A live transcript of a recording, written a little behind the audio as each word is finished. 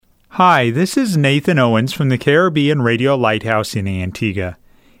Hi, this is Nathan Owens from the Caribbean Radio Lighthouse in Antigua.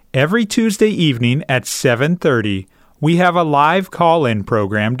 Every Tuesday evening at 7:30, we have a live call-in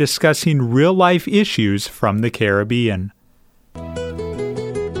program discussing real-life issues from the Caribbean.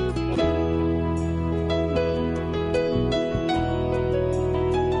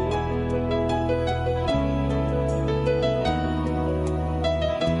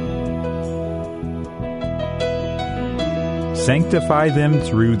 Sanctify them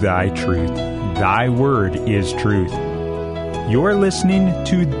through thy truth. Thy word is truth. You're listening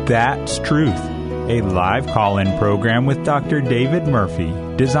to That's Truth, a live call-in program with Dr. David Murphy,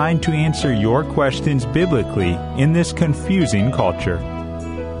 designed to answer your questions biblically in this confusing culture.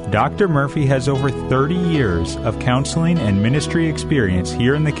 Dr. Murphy has over 30 years of counseling and ministry experience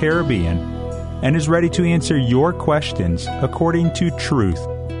here in the Caribbean and is ready to answer your questions according to truth.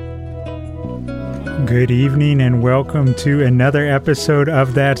 Good evening and welcome to another episode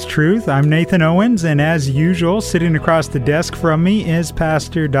of That's Truth. I'm Nathan Owens, and as usual, sitting across the desk from me is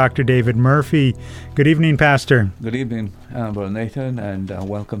Pastor Dr. David Murphy. Good evening, Pastor. Good evening, Brother Nathan, and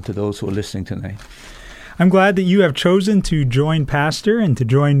welcome to those who are listening tonight. I'm glad that you have chosen to join Pastor and to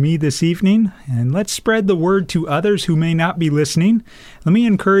join me this evening, and let's spread the word to others who may not be listening. Let me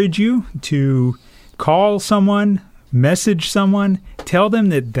encourage you to call someone, message someone, tell them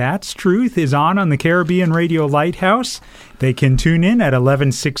that That's Truth is on the Caribbean Radio Lighthouse. They can tune in at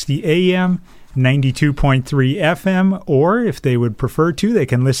 1160 AM, 92.3 FM, or if they would prefer to, they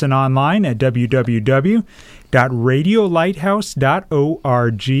can listen online at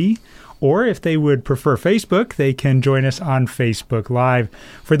www.radiolighthouse.org. Or if they would prefer Facebook, they can join us on Facebook Live.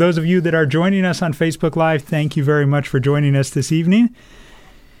 For those of you that are joining us on Facebook Live, thank you very much for joining us this evening.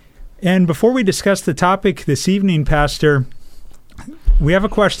 And before we discuss the topic this evening, Pastor, we have a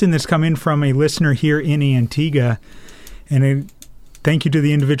question that's come in from a listener here in Antigua. And thank you to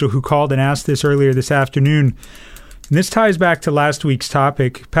the individual who called and asked this earlier this afternoon. And this ties back to last week's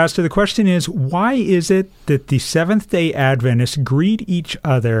topic. Pastor, the question is, why is it that the Seventh-day Adventists greet each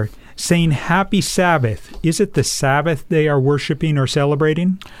other saying Happy Sabbath? Is it the Sabbath they are worshiping or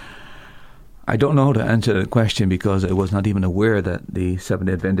celebrating? I don't know how to answer that question because I was not even aware that the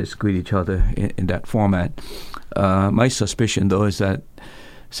Seventh-day Adventists greet each other in that format. My suspicion, though, is that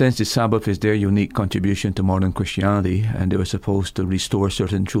since the Sabbath is their unique contribution to modern Christianity and they were supposed to restore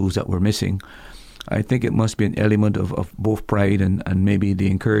certain truths that were missing, I think it must be an element of both pride and maybe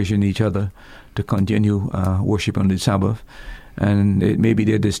the encouraging each other to continue worship on the Sabbath. And it may be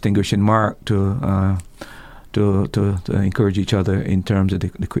their distinguishing mark to encourage each other in terms of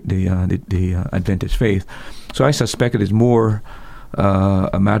the Adventist faith. So I suspect it is more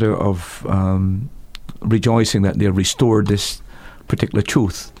a matter of rejoicing that they have restored this particular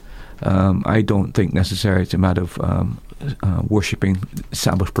truth. I don't think necessarily it's a matter of worshiping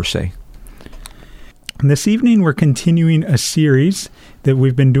Sabbath per se. This evening we're continuing a series that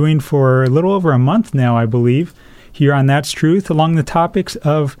we've been doing for a little over a month now, I believe, here on That's Truth, along the topics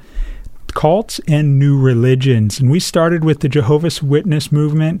of cults and new religions. And we started with the Jehovah's Witness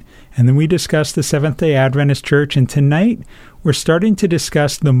movement, and then we discussed the Seventh-day Adventist Church, and tonight we're starting to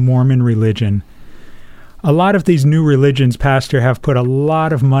discuss the Mormon religion. A lot of these new religions, Pastor, have put a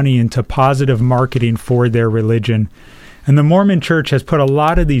lot of money into positive marketing for their religion. And the Mormon Church has put a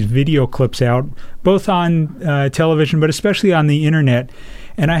lot of these video clips out, both on television, but especially on the internet.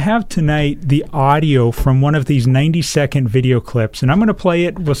 And I have tonight the audio from one of these 90-second video clips. And I'm going to play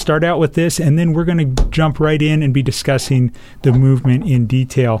it. We'll start out with this, and then we're going to jump right in and be discussing the movement in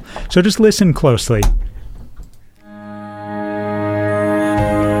detail. So just listen closely.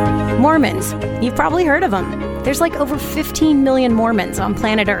 Mormons. You've probably heard of them. There's like over 15 million Mormons on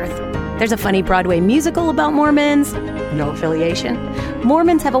planet Earth. There's a funny Broadway musical about Mormons. No affiliation.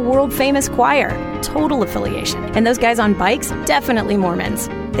 Mormons have a world-famous choir. Total affiliation. And those guys on bikes? Definitely Mormons.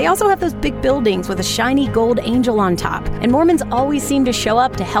 They also have those big buildings with a shiny gold angel on top. And Mormons always seem to show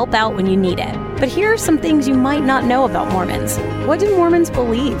up to help out when you need it. But here are some things you might not know about Mormons. What do Mormons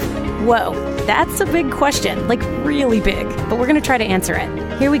believe? Whoa, that's a big question. Like, really big. But we're going to try to answer it.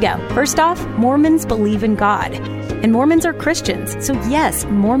 Here we go. First off, Mormons believe in God. And Mormons are Christians, so yes,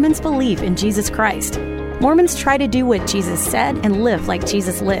 Mormons believe in Jesus Christ. Mormons try to do what Jesus said and live like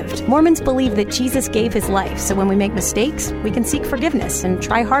Jesus lived. Mormons believe that Jesus gave his life, so when we make mistakes, we can seek forgiveness and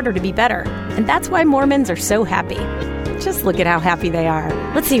try harder to be better. And that's why Mormons are so happy. Just look at how happy they are.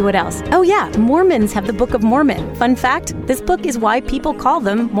 Let's see what else. Oh yeah, Mormons have the Book of Mormon. Fun fact, this book is why people call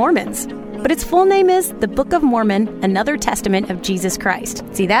them Mormons. But its full name is The Book of Mormon, Another Testament of Jesus Christ.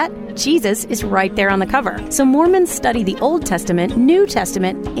 See that? Jesus is right there on the cover. So Mormons study the Old Testament, New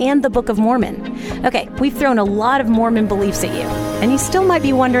Testament, and the Book of Mormon. Okay, we've thrown a lot of Mormon beliefs at you. And you still might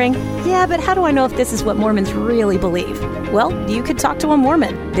be wondering, yeah, but how do I know if this is what Mormons really believe? Well, you could talk to a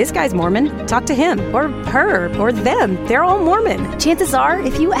Mormon. This guy's Mormon. Talk to him, or her, or them. They're all Mormon. Chances are,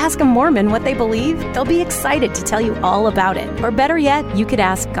 if you ask a Mormon what they believe, they'll be excited to tell you all about it. Or better yet, you could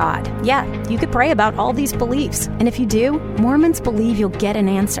ask God. Yeah, you could pray about all these beliefs. And if you do, Mormons believe you'll get an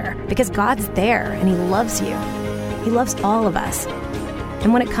answer, because God's there and He loves you. He loves all of us.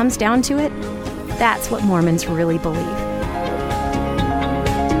 And when it comes down to it, that's what Mormons really believe.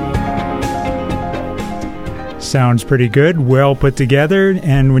 Sounds pretty good, well put together,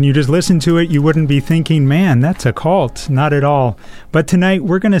 and when you just listen to it, you wouldn't be thinking, man, that's a cult. Not at all. But tonight,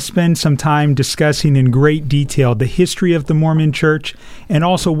 we're going to spend some time discussing in great detail the history of the Mormon Church and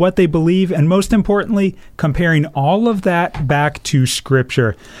also what they believe, and most importantly, comparing all of that back to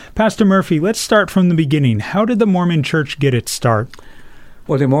Scripture. Pastor Murphy, let's start from the beginning. How did the Mormon Church get its start?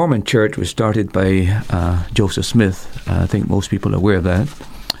 Well, the Mormon Church was started by Joseph Smith. I think most people are aware of that.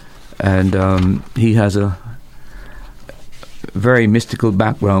 And he has a very mystical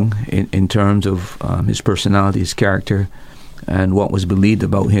background in terms of his personality, his character, and what was believed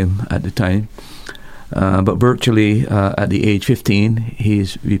about him at the time. But virtually at the age 15,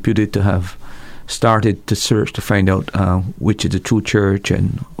 he's reputed to have started to search to find out which is the true church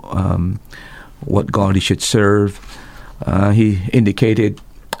and what God he should serve. He indicated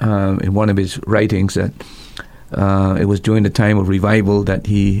in one of his writings that it was during the time of revival that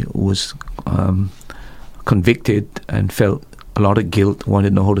he was convicted and felt a lot of guilt, wanted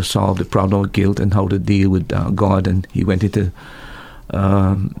to know how to solve the problem of guilt and how to deal with God. And he went into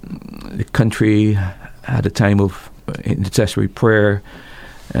the country, had a time of intercessory prayer,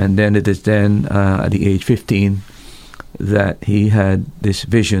 and then it is then at the age 15 that he had this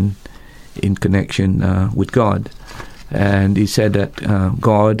vision in connection with God. And he said that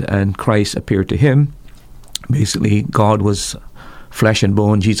God and Christ appeared to him. Basically, God was flesh and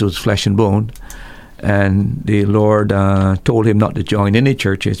bone, Jesus was flesh and bone. And the Lord told him not to join any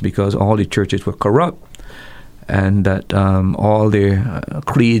churches because all the churches were corrupt, and that all their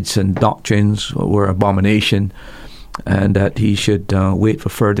creeds and doctrines were abomination, and that he should wait for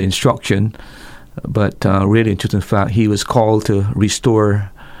further instruction. But really, in truth and fact, he was called to restore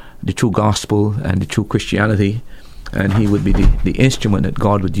the true gospel and the true Christianity, and he would be the instrument that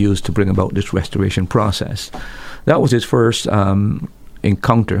God would use to bring about this restoration process. That was his first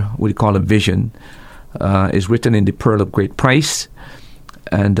encounter, what we call a vision. Is written in the Pearl of Great Price.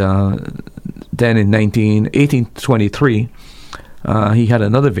 And then in 1823, he had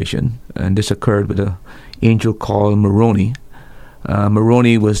another vision, and this occurred with an angel called Moroni.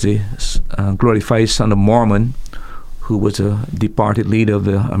 Moroni was the glorified son of Mormon, who was a departed leader of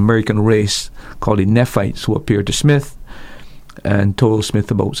the American race called the Nephites, who appeared to Smith and told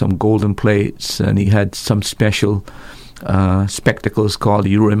Smith about some golden plates, and he had some special spectacles called the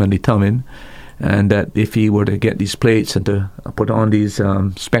Urim and the Thummim, and that if he were to get these plates and to put on these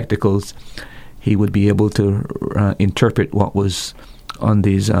spectacles, he would be able to interpret what was on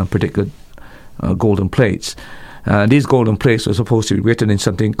these particular golden plates. These golden plates were supposed to be written in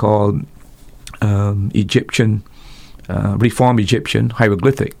something called Reform Egyptian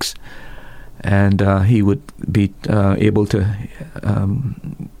hieroglyphics, and he would be able to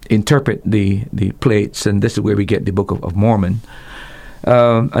interpret the plates, and this is where we get the Book of Mormon.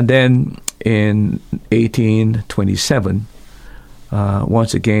 And then in 1827,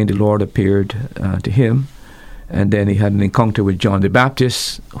 once again the Lord appeared to him, and then he had an encounter with John the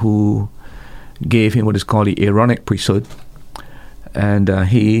Baptist, who gave him what is called the Aaronic priesthood, and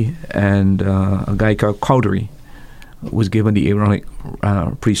he and a guy called Cowdery was given the Aaronic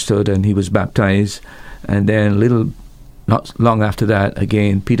priesthood, and he was baptized. And then not long after that,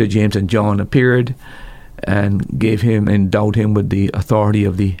 again Peter, James, and John appeared and endowed him with the authority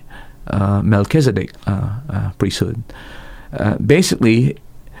of the Melchizedek priesthood. Basically,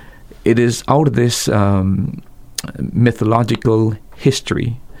 it is out of this mythological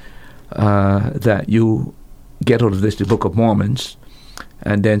history that you get out of this the Book of Mormons,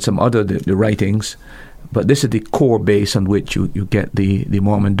 and then some other the writings. But this is the core base on which you get the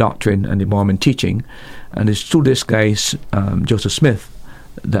Mormon doctrine and the Mormon teaching. And it's through this guy, Joseph Smith,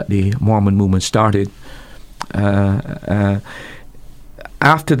 that the Mormon movement started.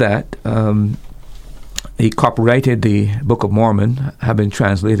 After that, he copyrighted the Book of Mormon, having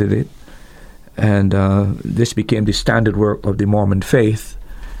translated it, and this became the standard work of the Mormon faith.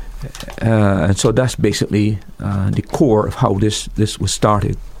 And so that's basically the core of how this was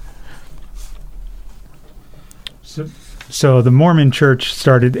started. So the Mormon Church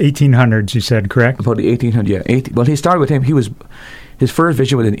started 1800s, you said, correct? About the 1800s, yeah. Well, he started with him. His first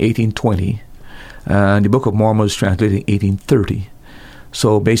vision was in 1820. And the Book of Mormon was translated in 1830.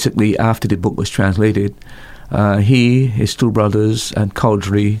 So basically, after the book was translated, he, his two brothers, and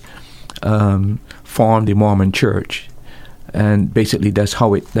Cowdery formed the Mormon Church. And basically, that's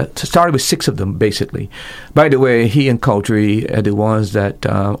how that started with 6 of them, basically. By the way, he and Cowdery are the ones that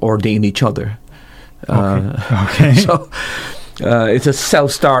ordained each other. Okay. So it's a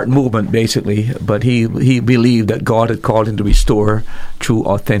self-start movement, basically. But he believed that God had called him to restore true,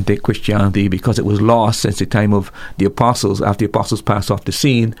 authentic Christianity because it was lost since the time of the apostles. After the apostles passed off the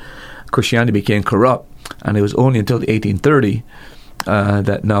scene, Christianity became corrupt. And it was only until 1830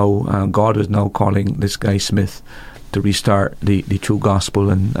 that now God was now calling this guy Smith to restart the true gospel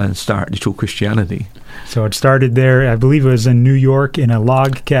and start the true Christianity. So it started there, I believe it was in New York, in a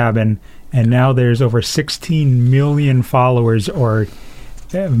log cabin, and now there's over 16 million followers or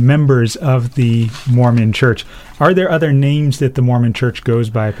members of the Mormon Church. Are there other names that the Mormon Church goes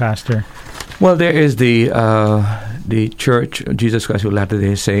by, Pastor? Well, there is the Church of Jesus Christ of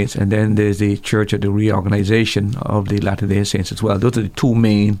Latter-day Saints, and then there's the Church of the Reorganization of the Latter-day Saints as well. Those are the 2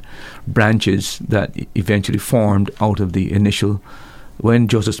 main branches that eventually formed out of the initial. When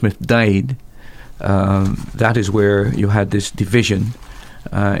Joseph Smith died, that is where you had this division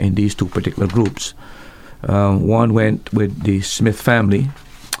in these 2 particular groups. One went with the Smith family,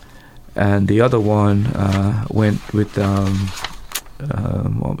 and the other one went with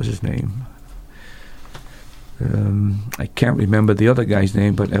what was his name? I can't remember the other guy's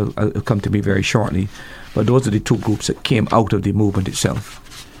name, but it'll come to me very shortly. But those are the 2 groups that came out of the movement itself.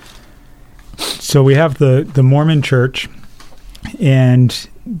 So we have the Mormon Church, and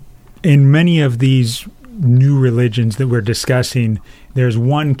in many of these new religions that we're discussing, there's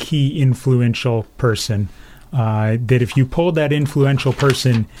one key influential person that if you pulled that influential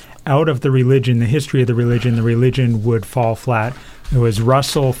person out of the religion, the history of the religion would fall flat. It was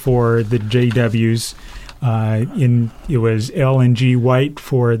Russell for the JWs. It was Ellen G. White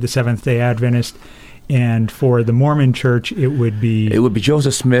for the Seventh-day Adventist, and for the Mormon Church, it would be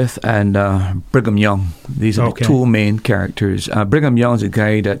Joseph Smith and Brigham Young. These are the 2 main characters. Brigham Young is a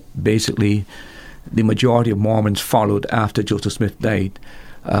guy that basically the majority of Mormons followed after Joseph Smith died.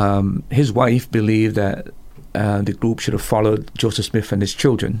 His wife believed that the group should have followed Joseph Smith and his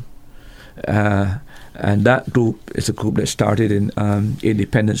children. And that group is a group that started in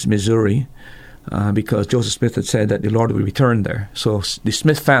Independence, Missouri, because Joseph Smith had said that the Lord would return there. So the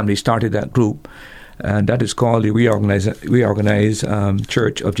Smith family started that group, and that is called the Reorganized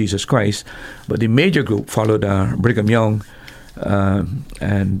Church of Jesus Christ. But the major group followed Brigham Young,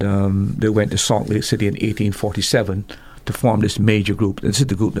 and they went to Salt Lake City in 1847 to form this major group. This is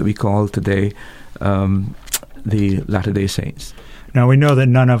the group that we call today the Latter-day Saints. Now, we know that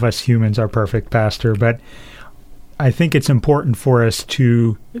none of us humans are perfect, Pastor, but I think it's important for us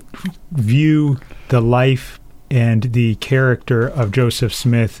to view the life and the character of Joseph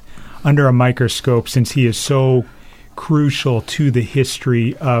Smith under a microscope, since he is so crucial to the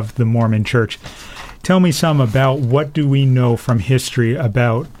history of the Mormon Church. Tell me some about what do we know from history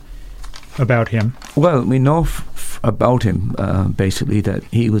about him? Well, we know about him basically that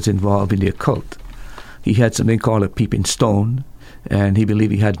he was involved in the occult. He had something called a peeping stone, and he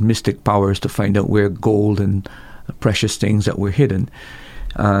believed he had mystic powers to find out where gold and precious things that were hidden.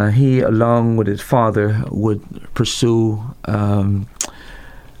 He, along with his father, would pursue the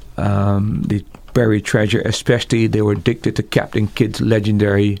buried treasure. Especially, they were addicted to Captain Kidd's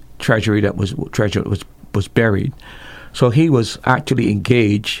legendary treasure that was buried. So he was actually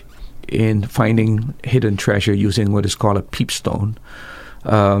engaged in finding hidden treasure using what is called a peepstone.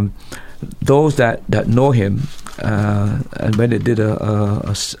 Those that know him, and when they did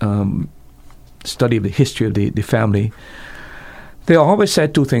a study of the history of the family, they always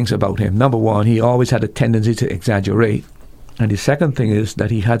said 2 things about him. Number one, he always had a tendency to exaggerate. And the second thing is that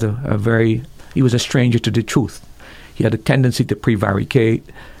he had he was a stranger to the truth. He had a tendency to prevaricate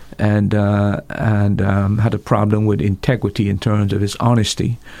and had a problem with integrity in terms of his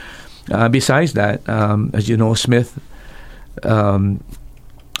honesty. Besides that, as you know, Smith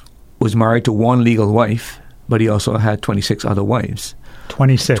was married to one legal wife, but he also had 26 other wives.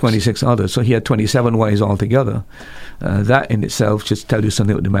 26 others. So he had 27 wives altogether. That in itself just tells you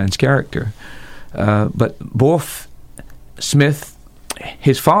something about the man's character. But both Smith,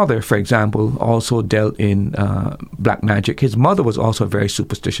 his father, for example, also dealt in black magic. His mother was also a very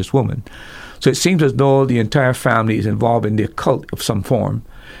superstitious woman. So it seems as though the entire family is involved in the occult of some form.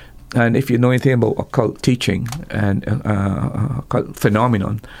 And if you know anything about occult teaching and occult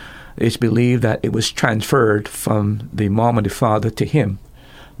phenomenon, it's believed that it was transferred from the mom and the father to him.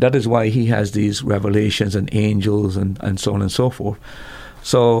 That is why he has these revelations and angels and so on and so forth.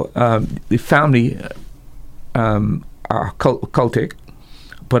 So the family are cultic,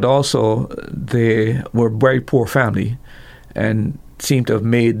 but also they were very poor family and seem to have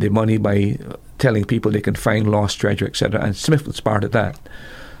made the money by telling people they can find lost treasure, etc. And Smith was part of that.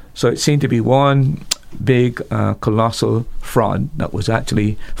 So it seemed to be one big, colossal fraud that was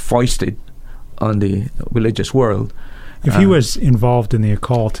actually foisted on the religious world. If he was involved in the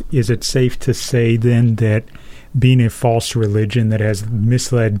occult, is it safe to say then that being a false religion that has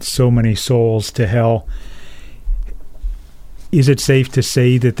misled so many souls to hell, is it safe to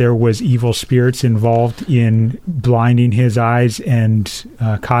say that there was evil spirits involved in blinding his eyes and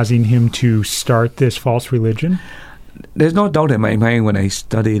causing him to start this false religion? There's no doubt in my mind when I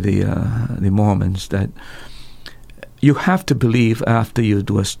study the Mormons that you have to believe, after you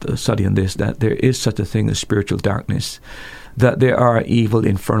do a study on this, that there is such a thing as spiritual darkness, that there are evil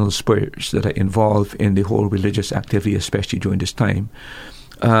infernal spirits that are involved in the whole religious activity, especially during this time.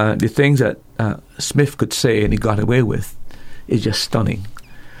 The things that Smith could say and he got away with is just stunning.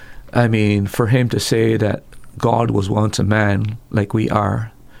 I mean, for him to say that God was once a man like we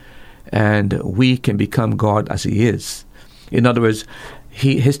are, and we can become God as he is. In other words,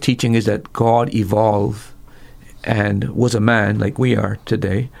 his teaching is that God evolved and was a man like we are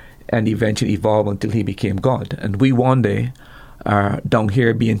today, and eventually evolved until he became God. And we one day are down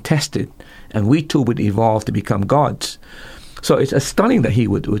here being tested, and we too would evolve to become gods. So it's stunning that he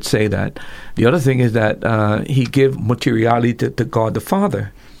would say that. The other thing is that he gave materiality to God the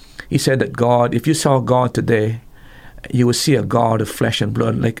Father. He said that God, if you saw God today, you would see a God of flesh and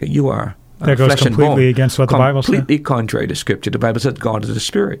blood like you are. That goes completely against what the Bible says. Completely contrary to Scripture. The Bible says God is a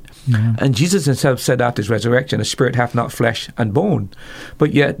spirit. Yeah. And Jesus himself said after his resurrection, a spirit hath not flesh and bone.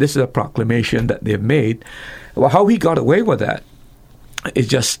 But yet this is a proclamation that they've made. Well, how he got away with that is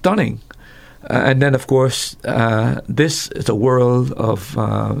just stunning. And then, of course, this is a world of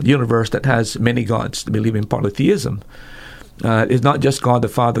universe that has many gods. They believe in polytheism. It's not just God the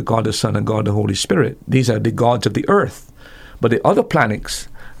Father, God the Son, and God the Holy Spirit. These are the gods of the earth. But the other planets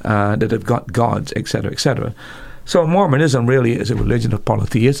that have got gods, etc., etc. So Mormonism really is a religion of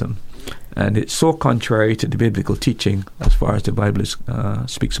polytheism. And it's so contrary to the biblical teaching as far as the Bible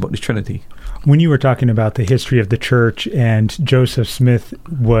speaks about the Trinity. When you were talking about the history of the church and Joseph Smith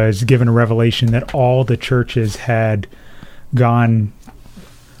was given a revelation that all the churches had gone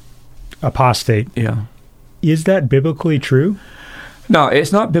apostate, yeah, is that biblically true? No,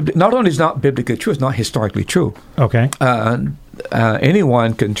 it's not. Not only is it not biblically true, it's not historically true. Okay.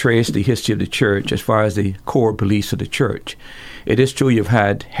 Anyone can trace the history of the church as far as the core beliefs of the church. It is true you've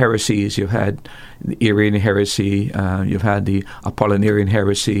had heresies. You've had the Arian heresy. You've had the Apollinarian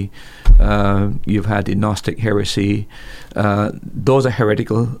heresy. You've had the Gnostic heresy. Those are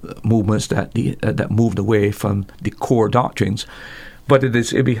heretical movements that moved away from the core doctrines. But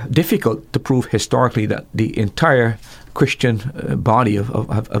it'd be difficult to prove historically that the entire Christian body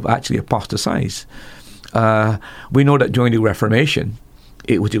have actually apostatized. We know that during the Reformation,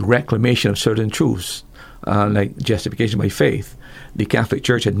 it was the reclamation of certain truths, like justification by faith. The Catholic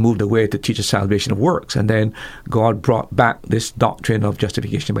Church had moved away to teach the salvation of works, and then God brought back this doctrine of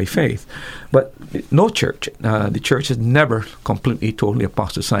justification by faith. But no church, the church has never completely, totally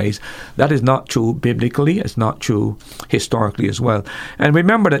apostatized. That is not true biblically. It's not true historically as well. And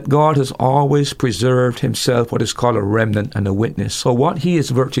remember that God has always preserved himself what is called a remnant and a witness. So what he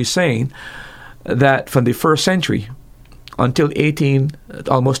is virtually saying, that from the first century until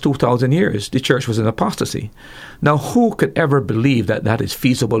almost 2,000 years, the church was in apostasy. Now, who could ever believe that that is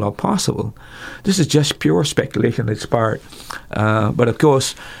feasible or possible? This is just pure speculation on its part. But of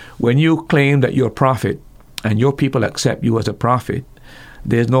course, when you claim that you're a prophet and your people accept you as a prophet,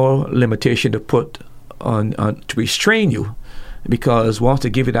 there's no limitation to put on to restrain you, because once they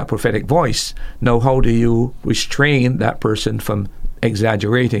give you that prophetic voice, now how do you restrain that person from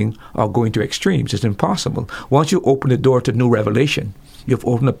exaggerating or going to extremes? It's impossible. Once you open the door to new revelation, you've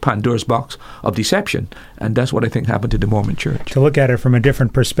opened a Pandora's box of deception, and that's what I think happened to the Mormon Church. To look at it from a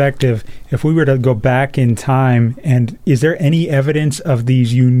different perspective, if we were to go back in time, and is there any evidence of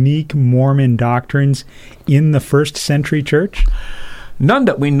these unique Mormon doctrines in the first century church? None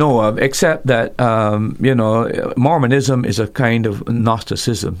that we know of, except that, Mormonism is a kind of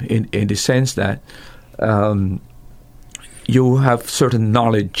Gnosticism in the sense that you have certain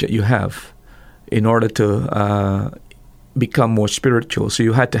knowledge that you have in order to become more spiritual. So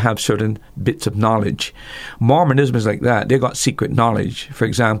you had to have certain bits of knowledge. Mormonism is like that. They got secret knowledge. For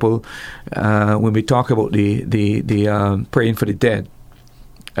example, when we talk about the praying for the dead,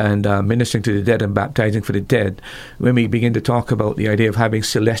 and ministering to the dead and baptizing for the dead, when we begin to talk about the idea of having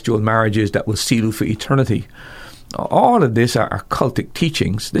celestial marriages that will seal you for eternity, all of this are cultic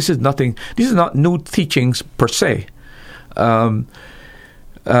teachings. This is not new teachings per se. The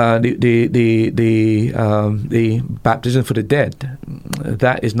baptism for the dead,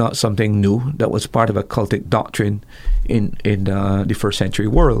 that is not something new. That was part of a cultic doctrine in the first century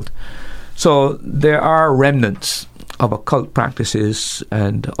world. So there are remnants of occult practices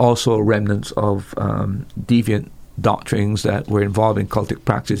and also remnants of deviant doctrines that were involved in cultic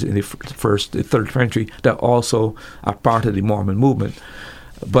practice in the third century that also are part of the Mormon movement.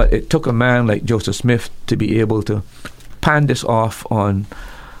 But it took a man like Joseph Smith to be able to pan this off on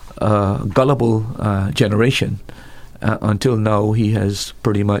a gullible generation. Until now, he has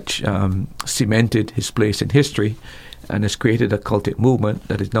pretty much cemented his place in history and has created a cultic movement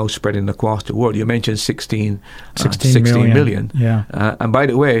that is now spreading across the world. You mentioned 16 million. Yeah. And by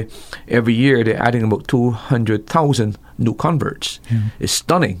the way, every year they're adding about 200,000 new converts. Yeah. It's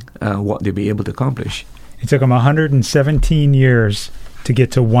stunning what they'll be able to accomplish. It took them 117 years to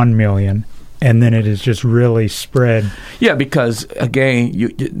get to 1 million. And then it has just really spread. Yeah, because again,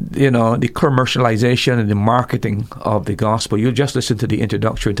 you know, the commercialization and the marketing of the gospel. You just listen to the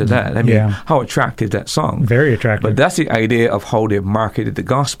introduction to that. I mean, how attractive that song! Very attractive. But that's the idea of how they've marketed the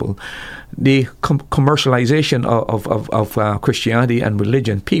gospel, the commercialization of Christianity and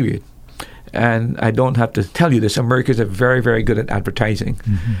religion. Period. And I don't have to tell you this. Americans are very, very good at advertising,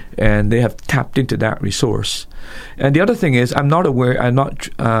 and they have tapped into that resource. And the other thing is, I'm not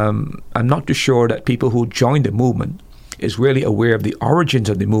too sure that people who join the movement is really aware of the origins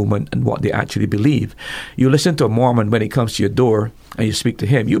of the movement and what they actually believe. You listen to a Mormon when he comes to your door and you speak to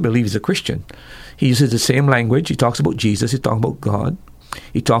him, you believe he's a Christian. He uses the same language. He talks about Jesus. He talks about God.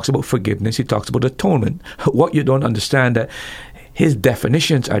 He talks about forgiveness. He talks about atonement. What you don't understand that his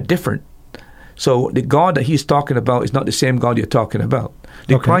definitions are different. So the God that he's talking about is not the same God you're talking about.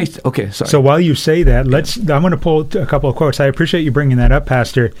 Christ. Okay, sorry. So while you say that, I'm going to pull a couple of quotes. I appreciate you bringing that up,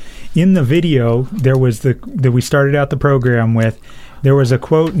 Pastor. In the video, there was that we started out the program with. There was a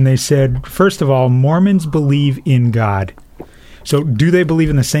quote, and they said, first of all, Mormons believe in God. So do they believe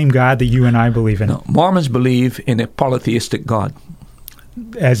in the same God that you and I believe in? No, Mormons believe in a polytheistic God.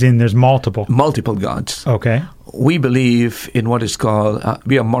 As in there's multiple? Multiple gods. Okay. We believe in what is called,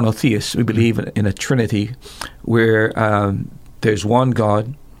 we are monotheists. We believe in a trinity where there's one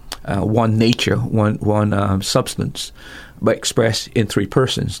God, one nature, one substance, but expressed in three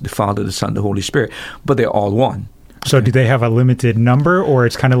persons, the Father, the Son, the Holy Spirit. But they're all one. So do they have a limited number, or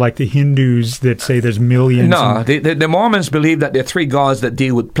it's kind of like the Hindus that say there's millions? No, the Mormons believe that there are three gods that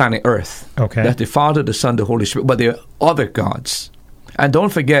deal with planet Earth. Okay. That's the Father, the Son, the Holy Spirit, but there are other gods. And don't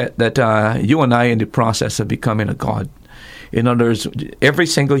forget that you and I are in the process of becoming a God. In other words, every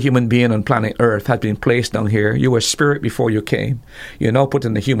single human being on planet Earth has been placed down here. You were spirit before you came. You're now put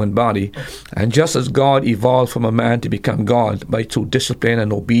in the human body. And just as God evolved from a man to become God through discipline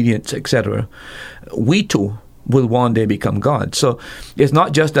and obedience, etc., we too will one day become God. So it's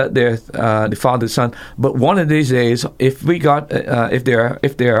not just that they're the Father, the Son, but one of these days, if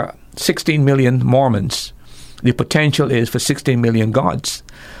there are 16 million Mormons, the potential is for 16 million gods.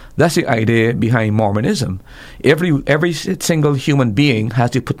 That's the idea behind Mormonism. Every single human being has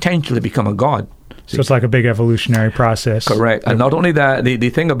the potential to become a god. So it's like a big evolutionary process. Correct. And not only that,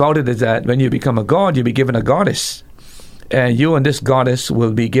 the thing about it is that when you become a god, you'll be given a goddess. And you and this goddess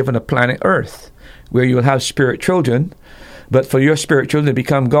will be given a planet Earth, where you will have spirit children. But for your spirit children to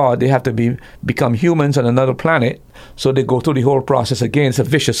become God, they have to become humans on another planet. So they go through the whole process again. It's a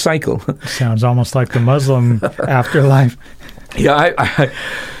vicious cycle. Sounds almost like the Muslim afterlife. Yeah,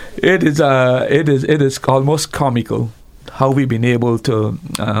 it is almost comical how we've been able to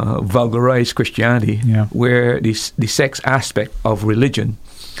vulgarize Christianity, where the sex aspect of religion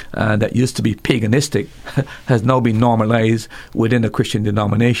that used to be paganistic has now been normalized within a Christian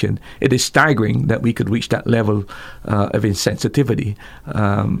denomination. It is staggering that we could reach that level of insensitivity.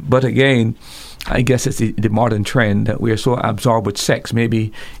 But again, I guess it's the modern trend that we are so absorbed with sex.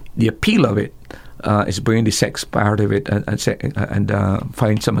 Maybe the appeal of it is bringing the sex part of it and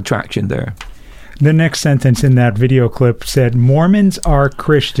find some attraction there. The next sentence in that video clip said, Mormons are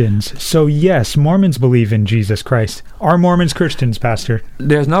Christians. So yes, Mormons believe in Jesus Christ. Are Mormons Christians, Pastor?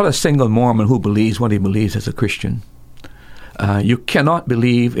 There's not a single Mormon who believes what he believes as a Christian. You cannot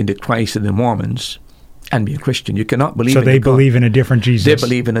believe in the Christ of the Mormons and be a Christian. You cannot believe in So they believe in a different Jesus. They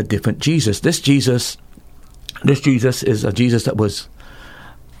believe in a different Jesus. This Jesus is a Jesus that was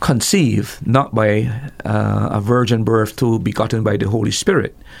conceived not by a virgin birth to begotten by the Holy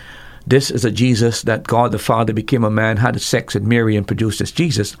Spirit. this is a Jesus that God the Father became a man, had sex with Mary, and produced this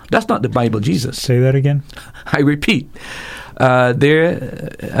Jesus. That's not the Bible Jesus. Say that again. I repeat,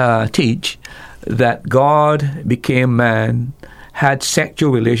 they teach that God became man, had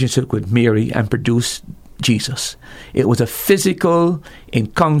sexual relationship with Mary, and produced Jesus. It was a physical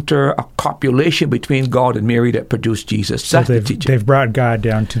encounter, a copulation between God and Mary that produced Jesus. So That's the teaching. They've brought God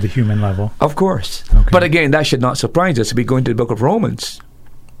down to the human level. Of course. Okay. But again, that should not surprise us. We go into the book of Romans.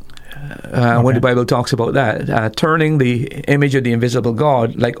 When the Bible talks about that, turning the image of the invisible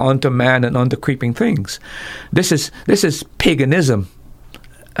God like unto man and unto creeping things. This is paganism.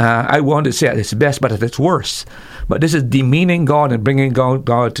 I want to say at its best, but at its worst. But this is demeaning God and bringing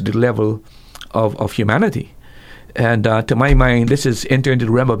God to the level of humanity. And to my mind, this is entering into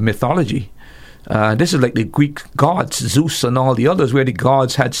the realm of mythology. This is like the Greek gods, Zeus and all the others, where the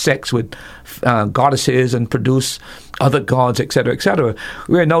gods had sex with goddesses and produced other gods, etc., etc.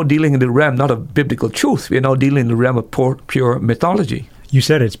 We are now dealing in the realm not of biblical truth. We are now dealing in the realm of pure mythology. You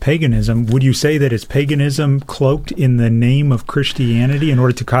said it's paganism. Would you say that it's paganism cloaked in the name of Christianity in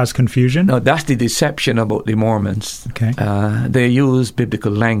order to cause confusion? No, that's the deception about the Mormons. Okay. They use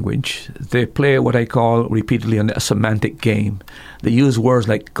biblical language. They play what I call repeatedly a semantic game. They use words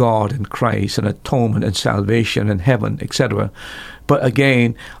like God and Christ and atonement and salvation and heaven, etc. But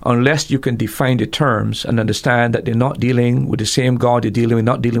again, unless you can define the terms and understand that they're not dealing with the same God you're dealing with,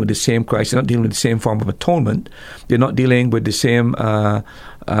 not dealing with the same Christ, they're not dealing with the same form of atonement, they're not dealing with the same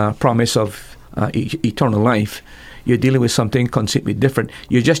promise of eternal life, you're dealing with something completely different.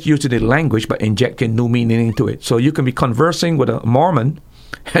 You're just using the language but injecting new meaning into it. So you can be conversing with a Mormon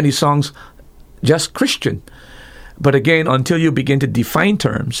and he sounds just Christian. But again, until you begin to define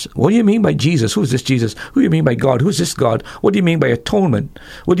terms, what do you mean by Jesus? Who is this Jesus? Who do you mean by God? Who is this God? What do you mean by atonement?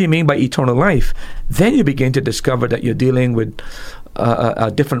 What do you mean by eternal life? Then you begin to discover that you're dealing with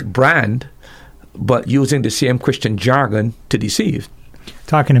a different brand, but using the same Christian jargon to deceive.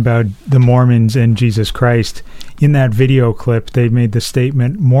 Talking about the Mormons and Jesus Christ, in that video clip, they made the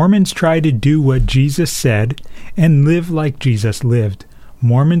statement, Mormons try to do what Jesus said and live like Jesus lived.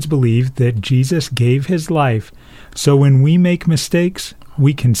 Mormons believe that Jesus gave his life, so when we make mistakes,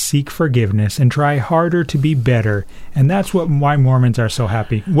 we can seek forgiveness and try harder to be better, and that's why Mormons are so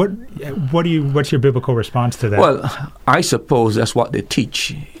happy. What's your biblical response to that? Well, I suppose that's what they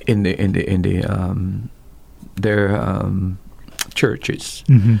teach in their churches.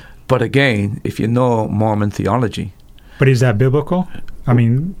 Mm-hmm. But again, if you know Mormon theology, but is that biblical? I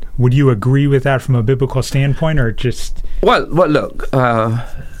mean, would you agree with that from a biblical standpoint, or just? Well, look.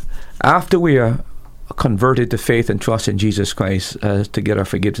 After we are converted to faith and trust in Jesus Christ to get our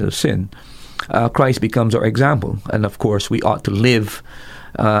forgiveness of sin, Christ becomes our example, and of course, we ought to live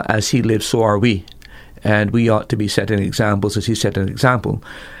as He lived. So are we, and we ought to be setting examples as He set an example.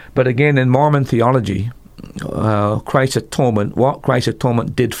 But again, in Mormon theology, Christ's atonement, what Christ's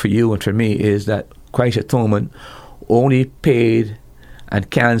atonement did for you and for me, is that Christ's atonement only paid and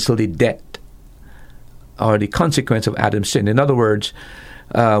canceled the debt or the consequence of Adam's sin. In other words,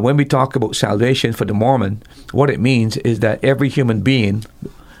 when we talk about salvation for the Mormon, what it means is that every human being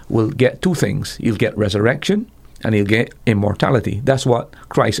will get two things. You'll get resurrection and you'll get immortality. That's what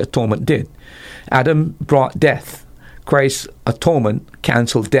Christ's atonement did. Adam brought death. Christ's atonement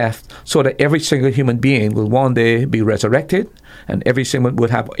canceled death so that every single human being will one day be resurrected and every single would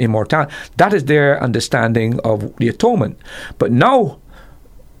have immortality. That is their understanding of the atonement. But now,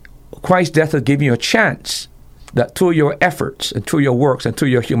 Christ's death has given you a chance that through your efforts and through your works and through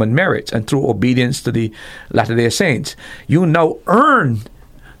your human merits and through obedience to the Latter-day Saints, you now earn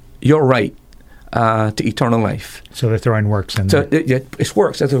your right to eternal life. So they're throwing works in there. So it's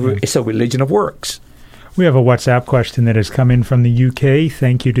works. It's a religion of works. We have a WhatsApp question that has come in from the UK.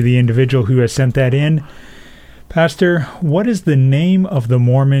 Thank you to the individual who has sent that in. Pastor, what is the name of the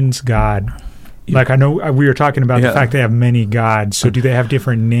Mormons' God? Like, I know we were talking about the fact they have many gods. So do they have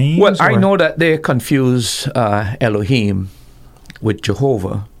different names? Well, I know that they confuse Elohim with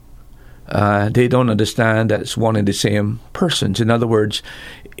Jehovah. They don't understand that it's one and the same persons. In other words,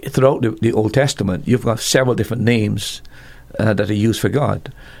 throughout the Old Testament, you've got several different names that are used for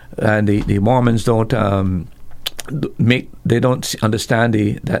God. And the Mormons don't understand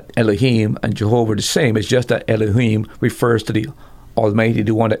that Elohim and Jehovah are the same. It's just that Elohim refers to the Almighty,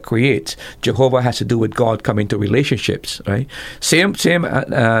 the one that creates. Jehovah has to do with God coming to relationships, right? Same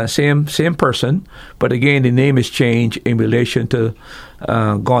person, but again, the name is changed in relation to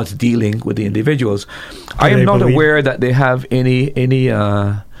God's dealing with the individuals. I am not aware that they have any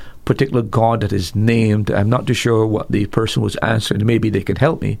particular God that is named. I'm not too sure what the person was answering. Maybe they could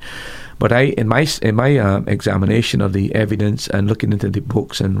help me. But in my examination of the evidence and looking into the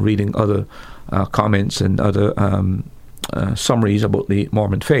books and reading other comments and other summaries about the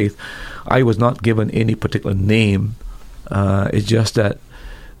Mormon faith, I was not given any particular name. It's just that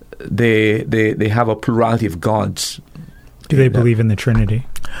they have a plurality of gods. Do they believe in the Trinity?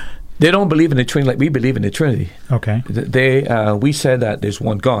 They don't believe in the Trinity like we believe in the Trinity. Okay. We said that there's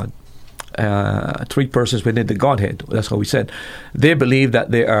one God, 3 persons within the Godhead. That's what we said. They believe that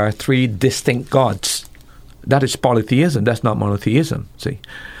there are 3 distinct gods. That is polytheism. That's not monotheism. See,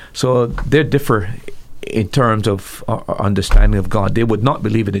 so they differ in terms of our understanding of God. They would not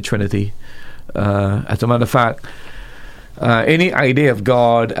believe in the Trinity. As a matter of fact, any idea of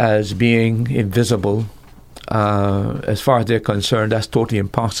God as being invisible, as far as they're concerned, that's totally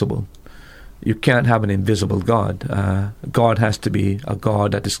impossible. You can't have an invisible God. God has to be a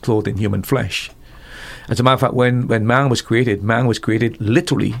God that is clothed in human flesh. As a matter of fact, when man was created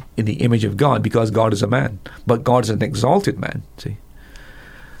literally in the image of God, because God is a man, but God is an exalted man. See,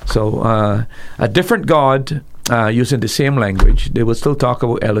 so a different God using the same language, they will still talk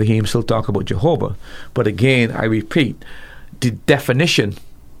about Elohim, still talk about Jehovah. But again, I repeat, the definition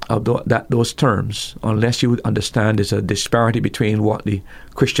of those terms, unless you understand there's a disparity between what the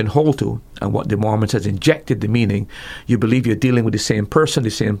Christian hold to and what the Mormons has injected the meaning, you believe you're dealing with the same person,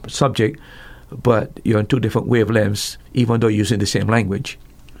 the same subject, but you're on 2 different wavelengths, even though you're using the same language.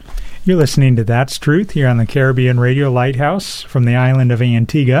 You're listening to That's Truth here on the Caribbean Radio Lighthouse from the island of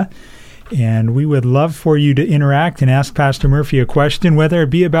Antigua. And we would love for you to interact and ask Pastor Murphy a question, whether it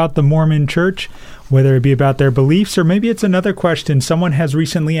be about the Mormon Church, whether it be about their beliefs, or maybe it's another question someone has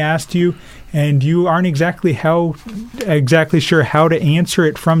recently asked you and you aren't exactly sure how to answer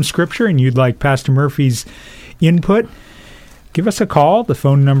it from Scripture, and you'd like Pastor Murphy's input. Give us a call. The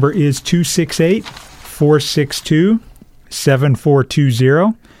phone number is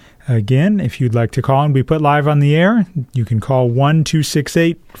 268-462-7420. Again, if you'd like to call and be put live on the air, you can call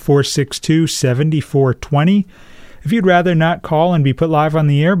 1-268-462-7420. If you'd rather not call and be put live on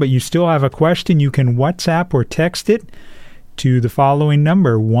the air, but you still have a question, you can WhatsApp or text it to the following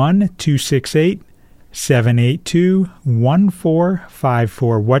number,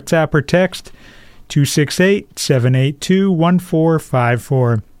 1-268-782-1454. WhatsApp or text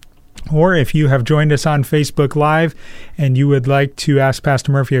 268-782-1454. Or if you have joined us on Facebook Live and you would like to ask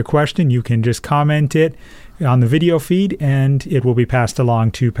Pastor Murphy a question, you can just comment it on the video feed and it will be passed along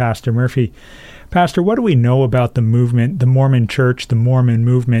to Pastor Murphy. Pastor, what do we know about the movement, the Mormon Church, the Mormon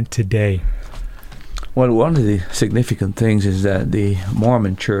movement today? Well, one of the significant things is that the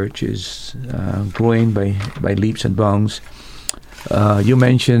Mormon Church is growing by leaps and bounds. You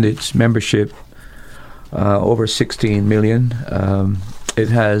mentioned its membership, over 16 million. It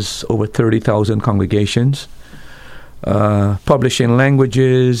has over 30,000 congregations, publishing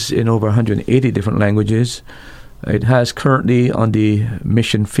languages in over 180 different languages. It has currently on the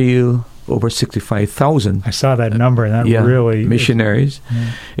mission field over 65,000. I saw that number. That really missionaries.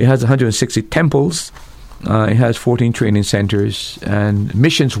 It has 160 temples. It has 14 training centers, and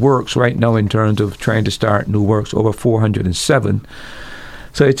missions works right now in terms of trying to start new works, over 407.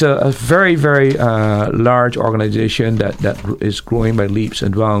 So it's a very, very large organization that is growing by leaps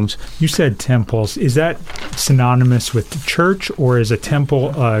and bounds. You said temples. Is that synonymous with the church, or is a temple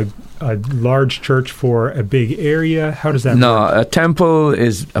a large church for a big area? How does that work? No, a temple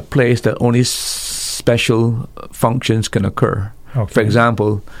is a place that only special functions can occur. Okay. For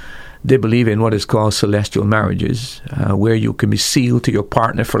example, they believe in what is called celestial marriages, where you can be sealed to your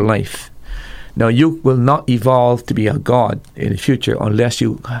partner for life. Now, you will not evolve to be a god in the future unless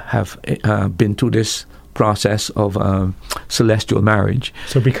you have been through this process of celestial marriage.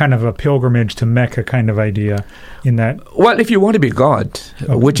 So it'd be kind of a pilgrimage to Mecca kind of idea in that. Well, if you want to be God,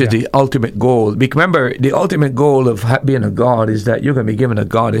 which is the ultimate goal. Remember, the ultimate goal of being a god is that you're going to be given a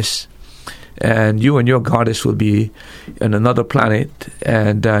goddess, and you and your goddess will be on another planet,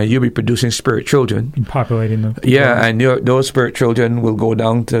 and you'll be producing spirit children. And populating them. Yeah, and those spirit children will go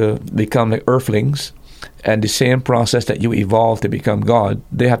down to become like earthlings, and the same process that you evolve to become God,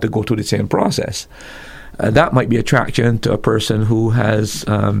 they have to go through the same process. That might be attraction to a person who has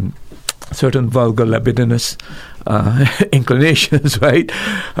certain vulgar libidinous inclinations, right?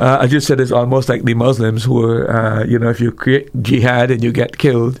 I just said it's almost like the Muslims who are, if you create jihad and you get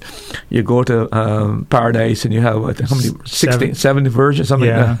killed, you go to paradise and you have, how many, 70 versions, something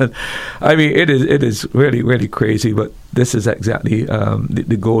like that. I mean, it is really, really crazy, but this is exactly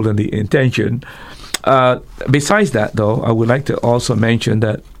the goal and the intention. Besides that, though, I would like to also mention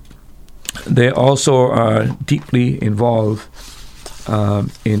that they also are deeply involved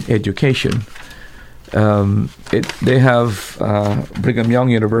in education. They have Brigham Young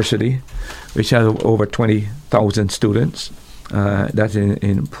University, which has over 20,000 students. That's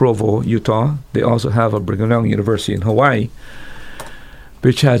in Provo, Utah. They also have a Brigham Young University in Hawaii,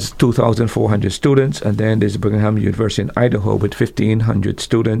 which has 2,400 students. And then there's Brigham Young University in Idaho with 1,500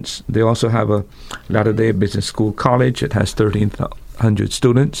 students. They also have a Latter-day Business School College. It has 1,300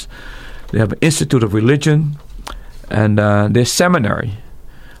 students. They have an Institute of Religion. And their seminary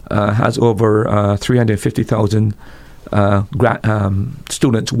has over 350,000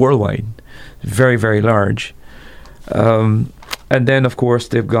 students worldwide. Very, very large. And then, of course,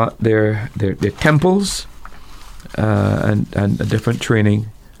 they've got their temples and different training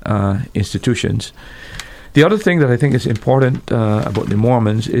institutions. The other thing that I think is important about the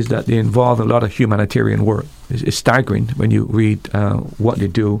Mormons is that they involve a lot of humanitarian work. It's staggering when you read what they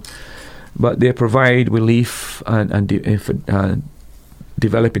do. But they provide relief and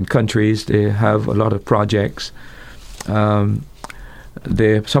developing countries. They have a lot of projects. Some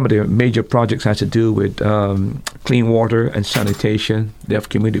of their major projects has to do with clean water and sanitation. They have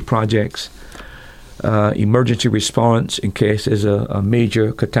community projects, emergency response in case there's a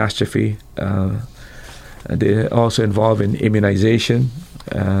major catastrophe. They're also involved in immunization,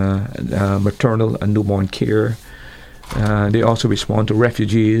 maternal and newborn care. They also respond to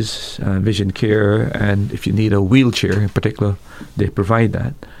refugees, vision care, and if you need a wheelchair in particular, they provide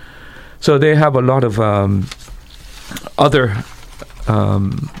that. So they have a lot of other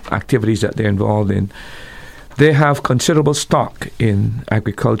activities that they're involved in. They have considerable stock in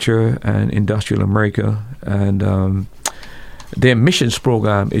agriculture and industrial America, and their missions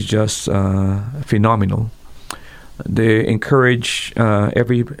program is just phenomenal. They encourage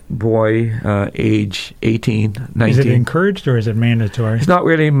every boy age 18, 19. Is it encouraged or is it mandatory? It's not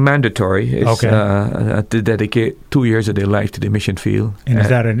really mandatory. It's okay. To dedicate 2 years of their life to the mission field. And is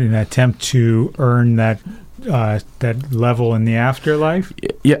that an attempt to earn that level in the afterlife?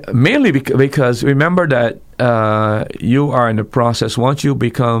 Yeah, mainly because remember that you are in the process. Once you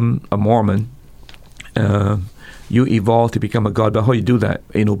become a Mormon, you evolve to become a God. But how you do that?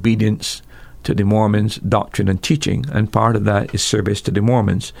 In obedience to the Mormons' doctrine and teaching, and part of that is service to the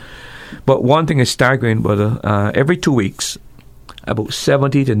Mormons. But one thing is staggering, brother. Every 2 weeks, about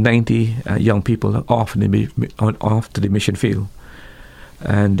 70 to 90 young people are off to the mission field.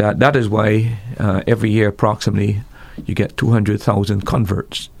 And that is why every year approximately you get 200,000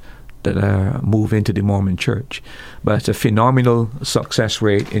 converts that move into the Mormon church. But it's a phenomenal success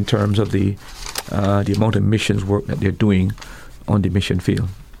rate in terms of the amount of missions work that they're doing on the mission field.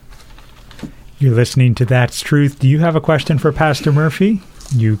 You're listening to That's Truth. Do you have a question for Pastor Murphy?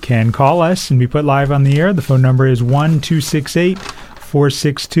 You can call us and be put live on the air. The phone number is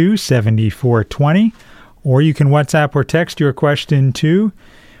 1-268-462-7420. Or you can WhatsApp or text your question to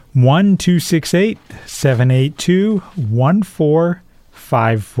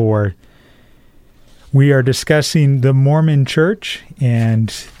 1-268-782-1454. We are discussing the Mormon Church and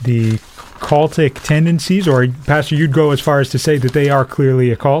the cultic tendencies, or Pastor, you'd go as far as to say that they are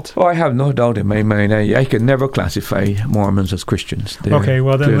clearly a cult? Oh, I have no doubt in my mind. I can never classify Mormons as Christians. They're okay,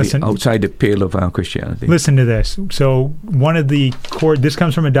 well then listen. Outside the pale of Christianity. Listen to this. So one of the core, this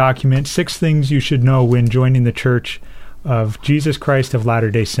comes from a document, 6 things you should know when joining the Church of Jesus Christ of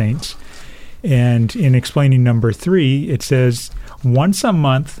Latter-day Saints. And in explaining number 3, it says, once a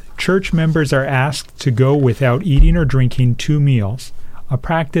month, church members are asked to go without eating or drinking 2 meals, a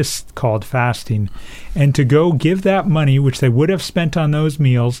practice called fasting, and to go give that money which they would have spent on those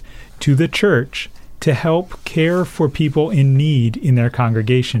meals to the church to help care for people in need in their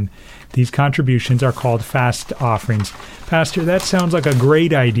congregation. These contributions are called fast offerings. Pastor, that sounds like a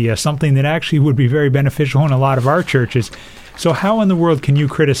great idea, something that actually would be very beneficial in a lot of our churches. So how in the world can you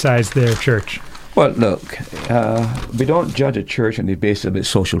criticize their church? Well, look, we don't judge a church on the basis of its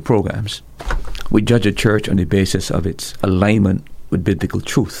social programs. We judge a church on the basis of its alignment with biblical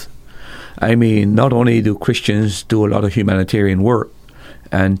truth. I mean, not only do Christians do a lot of humanitarian work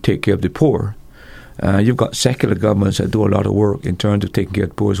and take care of the poor, you've got secular governments that do a lot of work in terms of taking care of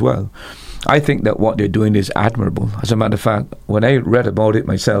the poor as well. I think that what they're doing is admirable. As a matter of fact, when I read about it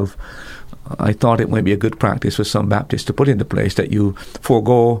myself, I thought it might be a good practice for some Baptists to put into place that you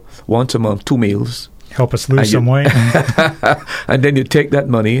forego once a month 2 meals. Help us lose some weight. And then you take that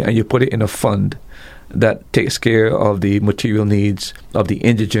money and you put it in a fund that takes care of the material needs of the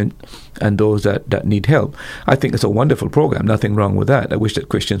indigent and those that need help. I think it's a wonderful program. Nothing wrong with that. I wish that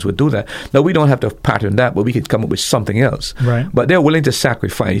Christians would do that. Now, we don't have to pattern that, but we could come up with something else. Right. But they're willing to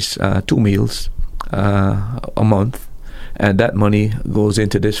sacrifice 2 meals a month and that money goes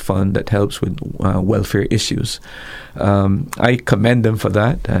into this fund that helps with welfare issues. I commend them for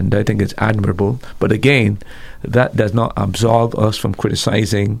that, and I think it's admirable. But again, that does not absolve us from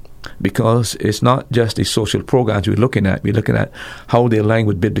criticizing, because it's not just the social programs we're looking at. We're looking at how they align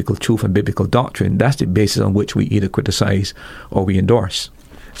with biblical truth and biblical doctrine. That's the basis on which we either criticize or we endorse.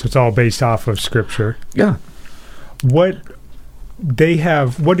 So it's all based off of Scripture. Yeah. What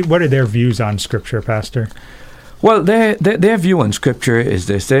are their views on Scripture, Pastor? Well, their view on Scripture is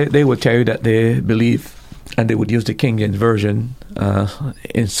this. They would tell you that they believe, and they would use the King James Version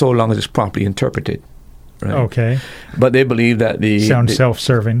in so long as it's properly interpreted. Right? Okay. But they believe that Sounds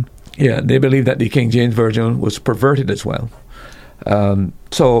self-serving. Yeah, they believe that the King James Version was perverted as well.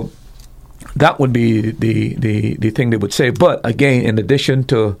 So that would be the thing they would say. But again, in addition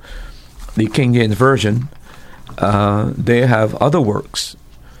to the King James Version, they have other works.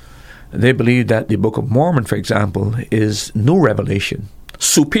 They believe that the Book of Mormon, for example, is new revelation,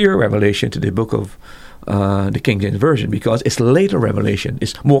 superior revelation to the book of the King James Version, because it's later revelation,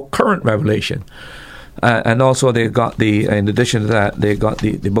 it's more current revelation. And also they got in addition to that, they got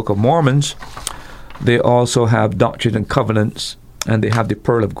the Book of Mormons. They also have Doctrine and Covenants, and they have the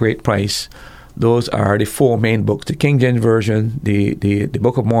Pearl of Great Price. Those are the four main books: the King James Version, the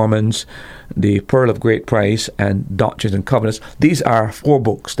Book of Mormons, the Pearl of Great Price, and Doctrines and Covenants. These are four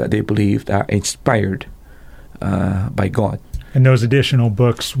books that they believed are inspired by God. And those additional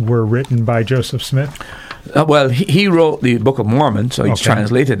books were written by Joseph Smith? Well, he wrote the Book of Mormon, so he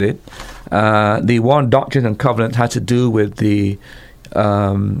translated it. The one, Doctrine and Covenant, had to do with the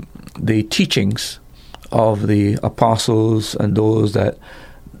teachings of the apostles and those that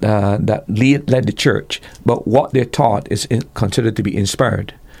led the church, but what they taught is considered to be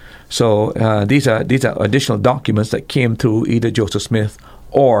inspired. So these are additional documents that came through either Joseph Smith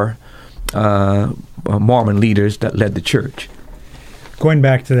or Mormon leaders that led the church. Going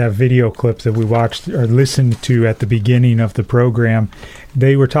back to that video clip that we watched or listened to at the beginning of the program,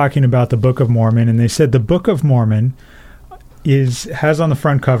 they were talking about the Book of Mormon, and they said the Book of Mormon has on the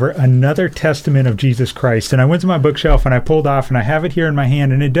front cover another testament of Jesus Christ. And I went to my bookshelf and I pulled off, and I have it here in my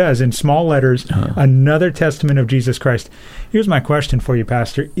hand, and it does, in small letters, another testament of Jesus Christ. Here's my question for you,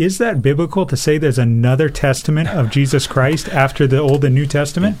 Pastor. Is that biblical to say there's another testament of Jesus Christ after the Old and New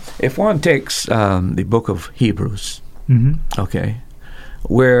Testament? If one takes the book of Hebrews,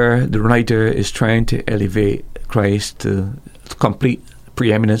 where the writer is trying to elevate Christ to complete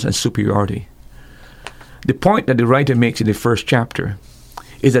preeminence and superiority, the point that the writer makes in the first chapter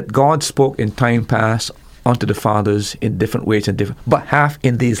is that God spoke in time past unto the fathers in different ways but hath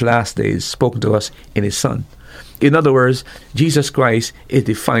in these last days spoken to us in His Son. In other words, Jesus Christ is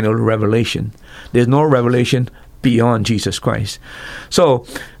the final revelation. There's no revelation beyond Jesus Christ. So,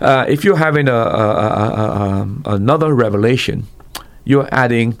 if you're having another revelation, you're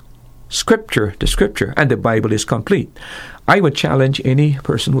adding Scripture to Scripture, and the Bible is complete. I would challenge any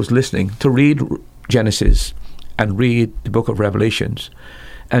person who's listening to read Genesis and read the book of Revelations,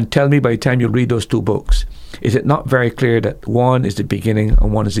 and tell me by the time you read those two books, is it not very clear that one is the beginning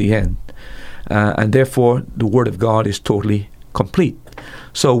and one is the end? And therefore, the Word of God is totally complete.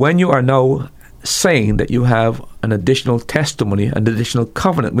 So when you are now saying that you have an additional testimony, an additional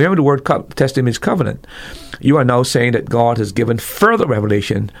covenant, remember the word testimony is covenant, you are now saying that God has given further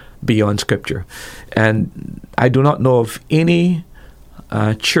revelation beyond Scripture. And I do not know of any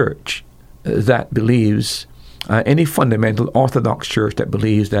church that believes, any fundamental Orthodox church that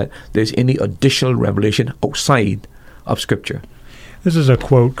believes that there's any additional revelation outside of Scripture. This is a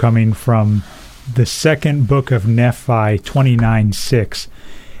quote coming from the second book of Nephi 29:6.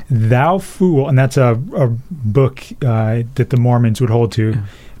 Thou fool, and that's a book that the Mormons would hold to.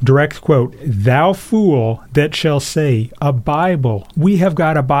 Direct quote, thou fool that shall say, a Bible. We have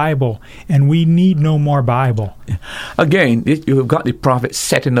got a Bible, and we need no more Bible. Again, you've got the prophet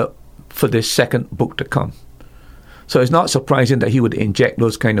setting up for this second book to come. So it's not surprising that he would inject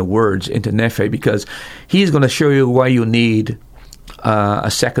those kind of words into Nephi, because he's going to show you why you need a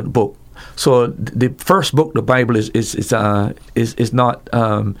second book. So the first book, the Bible, is not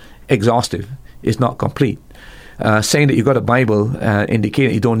exhaustive. It's not complete. Saying that you've got a Bible,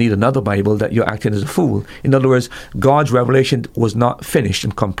 indicating you don't need another Bible, that you're acting as a fool. In other words, God's revelation was not finished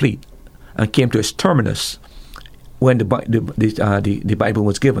and complete, and came to its terminus when the Bible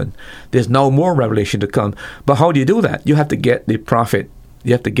was given. There's now more revelation to come. But how do you do that? You have to get the prophet.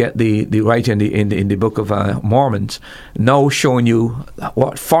 You have to get the writer in the Book of Mormons now showing you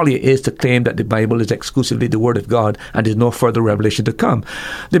what folly it is to claim that the Bible is exclusively the Word of God and there's no further revelation to come.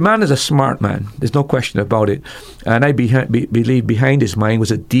 The man is a smart man. There's no question about it. And I believe behind his mind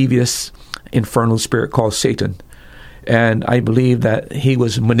was a devious, infernal spirit called Satan. And I believe that he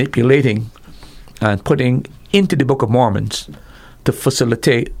was manipulating and putting into the Book of Mormons to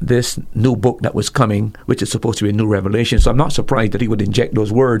facilitate this new book that was coming, which is supposed to be a new revelation. So I'm not surprised that he would inject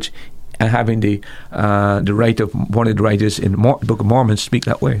those words and having the right of one of the writers in the Book of Mormon speak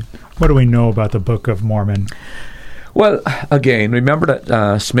that way. What do we know about the Book of Mormon? Well, again, remember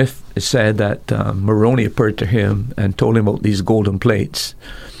that Smith said that Moroni appeared to him and told him about these golden plates.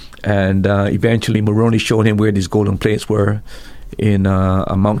 And eventually Moroni showed him where these golden plates were in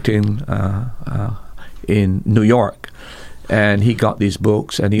a mountain in New York. And he got these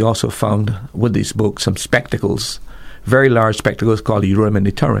books, and he also found with these books some spectacles, very large spectacles called the Urim and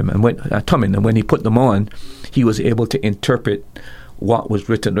the Thummim. And when he put them on, he was able to interpret what was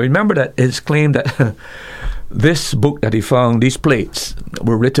written. Remember that it's claimed that this book that he found, these plates,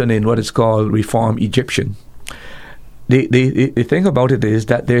 were written in what is called Reform Egyptian. The thing about it is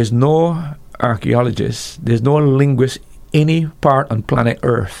that there's no archaeologist, there's no linguist any part on planet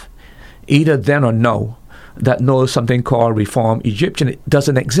Earth, either then or now, that knows something called Reform Egyptian. It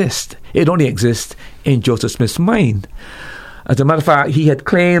doesn't exist. It only exists in Joseph Smith's mind. As a matter of fact, he had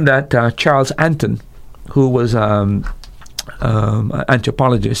claimed that Charles Anton, who was an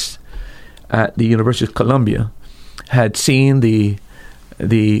anthropologist at the University of Columbia, had seen the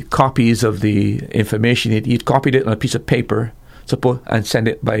copies of the information. He'd copied it on a piece of paper and sent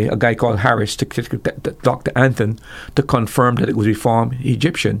it by a guy called Harris to Dr. Anton to confirm that it was Reform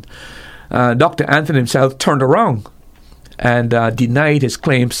Egyptian. Dr. Anthony himself turned around and denied his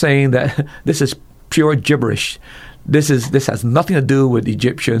claim, saying that this is pure gibberish. This has nothing to do with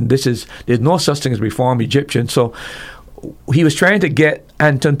Egyptian. There's no such thing as Reform Egyptian. So he was trying to get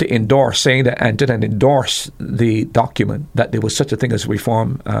Anton to endorse, saying that Anton had endorsed the document, that there was such a thing as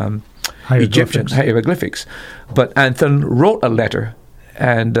Reform Egyptian hieroglyphics. But Anton wrote a letter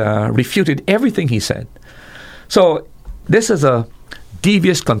and refuted everything he said. So this is a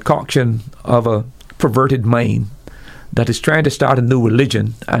devious concoction of a perverted mind that is trying to start a new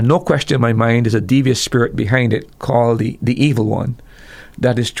religion, and no question in my mind there's a devious spirit behind it called the evil one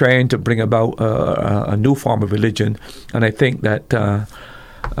that is trying to bring about a new form of religion. And I think that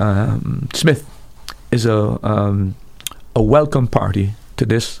Smith is a welcome party to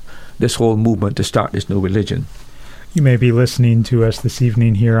this whole movement to start this new religion. You may be listening to us this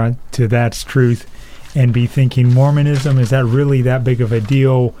evening here on To That's Truth and be thinking, Mormonism, is that really that big of a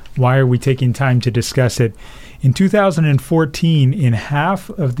deal? Why are we taking time to discuss it? In 2014, in half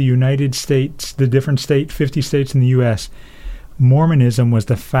of the United States, the different 50 states in the U.S., Mormonism was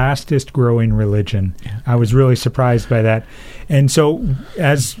the fastest growing religion. Yeah. I was really surprised by that. And so,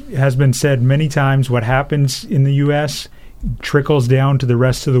 as has been said many times, what happens in the U.S. trickles down to the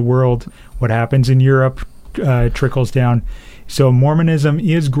rest of the world. What happens in Europe trickles down. So Mormonism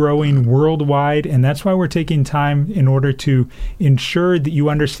is growing worldwide, and that's why we're taking time in order to ensure that you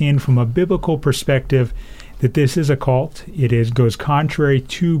understand from a biblical perspective that this is a cult. It goes contrary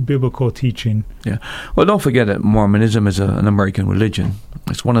to biblical teaching. Yeah. Well, don't forget that Mormonism is an American religion.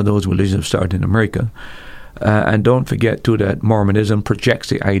 It's one of those religions that started in America. And don't forget, too, that Mormonism projects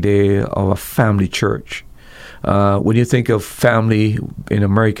the idea of a family church. When you think of family in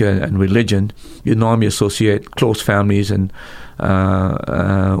America and religion, you normally associate close families and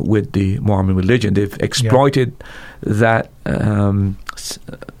with the Mormon religion. They've exploited that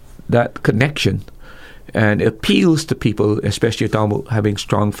connection, and it appeals to people, especially talking about having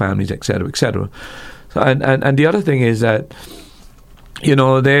strong families, etc., etc. So, and the other thing is that, you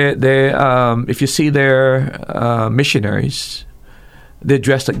know, they if you see their missionaries, they're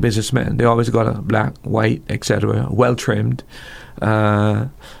dressed like businessmen. They always got a black, white, etc., well-trimmed,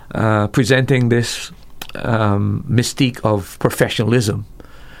 presenting this mystique of professionalism.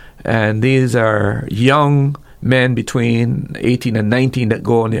 And these are young men between 18 and 19 that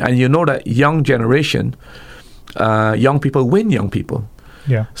go on. And you know that young generation, young people win young people.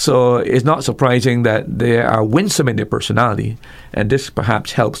 Yeah. So it's not surprising that they are winsome in their personality. And this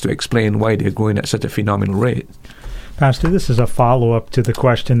perhaps helps to explain why they're growing at such a phenomenal rate. Pastor, this is a follow-up to the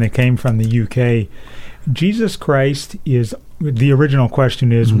question that came from the UK. Jesus Christ is, the original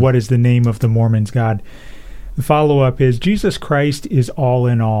question is, what is the name of the Mormons' God? The follow-up is, Jesus Christ is all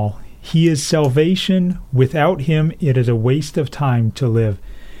in all. He is salvation. Without him, it is a waste of time to live.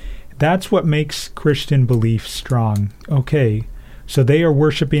 That's what makes Christian belief strong. Okay, so they are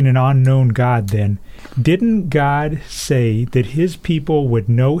worshiping an unknown God then. Didn't God say that his people would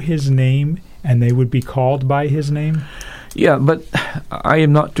know his name and they would be called by his name? Yeah, but I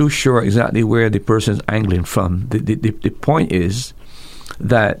am not too sure exactly where the person is angling from. The point is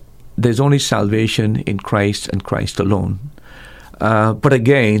that there's only salvation in Christ and Christ alone. But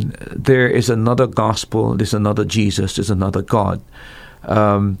again, there is another gospel, there's another Jesus, there's another God.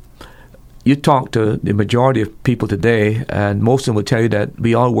 You talk to the majority of people today, and most of them will tell you that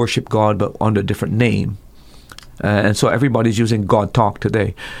we all worship God, but under a different name. And so everybody's using God talk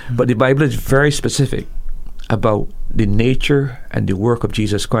today. But the Bible is very specific about the nature and the work of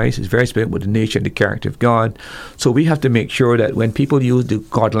Jesus Christ. It's very specific about the nature and the character of God. So we have to make sure that when people use the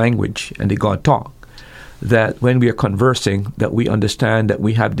God language and the God talk, that when we are conversing, that we understand that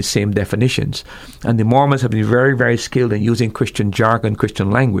we have the same definitions. And the Mormons have been very, very skilled in using Christian jargon, Christian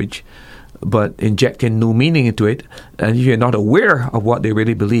language, but injecting new meaning into it. And if you're not aware of what they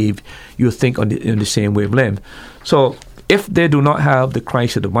really believe, you think in the same wavelength. So if they do not have the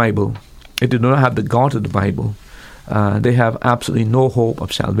Christ of the Bible, if they do not have the God of the Bible, they have absolutely no hope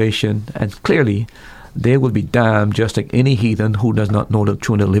of salvation. And clearly, they will be damned just like any heathen who does not know the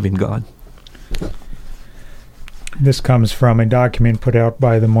true and the living God. This comes from a document put out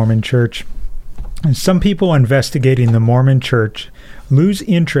by the Mormon Church. And some people investigating the Mormon Church lose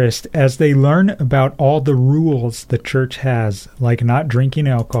interest as they learn about all the rules the church has, like not drinking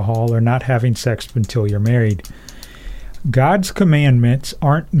alcohol or not having sex until you're married. God's commandments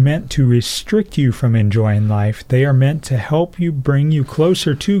aren't meant to restrict you from enjoying life. They are meant to help you, bring you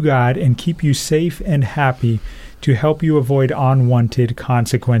closer to God, and keep you safe and happy, to help you avoid unwanted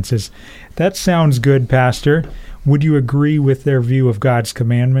consequences. That sounds good, Pastor. Would you agree with their view of God's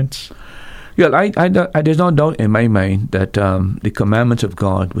commandments? Yeah, there's no doubt in my mind that the commandments of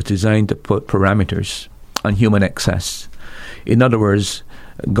God was designed to put parameters on human excess. In other words,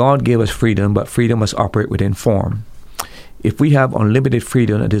 God gave us freedom, but freedom must operate within form. If we have unlimited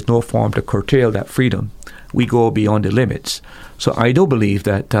freedom and there's no form to curtail that freedom, we go beyond the limits. So I do believe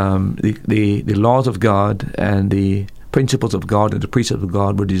that the laws of God and the principles of God and the precepts of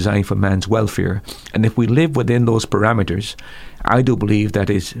God were designed for man's welfare. And if we live within those parameters, I do believe that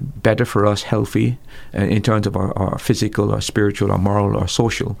it's better for us, healthy, in terms of our physical, our spiritual, our moral, our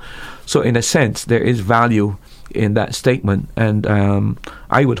social. So in a sense, there is value in that statement. And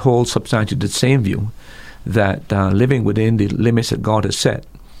I would hold substantially the same view that living within the limits that God has set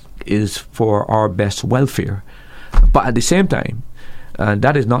is for our best welfare. But at the same time,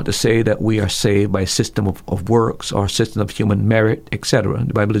 that is not to say that we are saved by a system of works or a system of human merit, etc.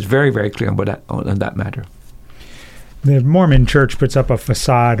 The Bible is very, very clear on that matter. The Mormon Church puts up a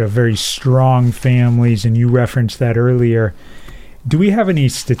facade of very strong families, and you referenced that earlier. Do we have any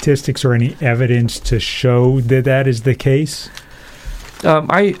statistics or any evidence to show that that is the case?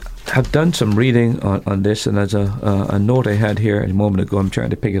 I have done some reading on this, and there's a note I had here a moment ago. I'm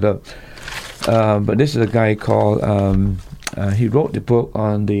trying to pick it up. But this is a guy called, he wrote the book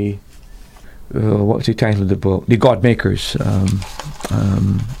on the, what's the title of the book? The God Makers.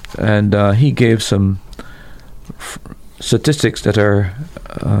 And he gave some statistics that are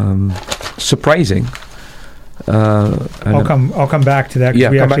surprising. I'll come back to that,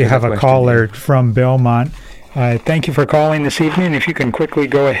 because we actually have a caller from Belmont. Thank you for calling this evening. If you can quickly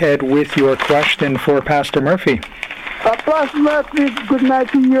go ahead with your question for Pastor Murphy. Pastor Murphy, good night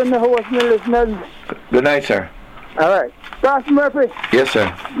to you and the host and the listeners. Good night, sir. All right. Pastor Murphy. Yes,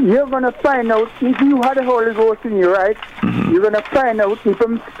 sir. You're going to find out, if you had the Holy Ghost in you, right? Mm-hmm. You're going to find out if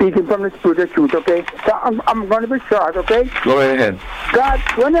I'm speaking from the Spirit of truth, okay? So I'm going to be short, okay? Go right ahead. God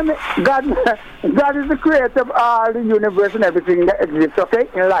is the creator of all the universe and everything that exists, okay?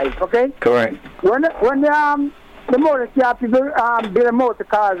 In life, okay? Correct. When the motor car people build motor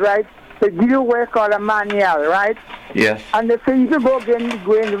cars, right? They give you what called a manual, right? Yes. And they say if you go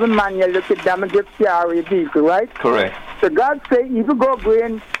into the manual, look at them and get carry a vehicle, right? Correct. So God say if you go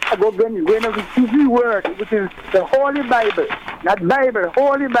in of His word, which is the Holy Bible, not Bible,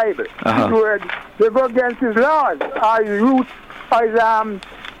 Holy Bible. Uh-huh. His word, they go against His laws, or His roots, or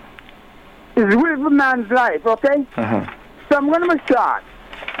His will for man's life, okay? Uh-huh. So I'm going to be short.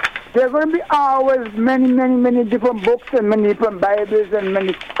 There are going to be always many different books and many different Bibles and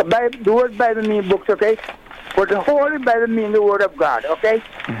the word Bible means books, okay? But the Holy Bible means the Word of God, okay?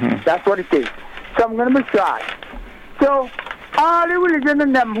 Mm-hmm. That's what it is. So I'm going to be short. So all the religion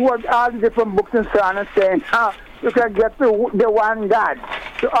and them who have all the different books and so on and saying, you can get the one God.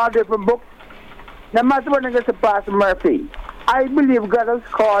 So all different books. No matter what I get to Pastor Murphy, I believe God has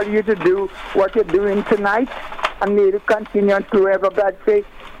called you to do what you're doing tonight, and may you continue until wherever God says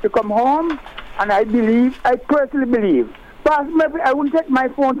to come home. And I personally believe. Pastor Murphy, I wouldn't take my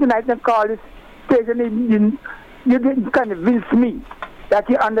phone tonight and call this station. You didn't convince me that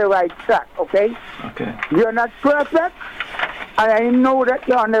you're on the right track, okay? Okay. You're not perfect, and I know that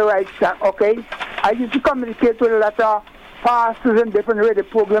you're on the right track, okay? I used to communicate with a lot of pastors and different radio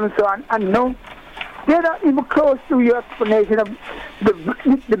programs and so on, and no, they're not even close to your explanation of the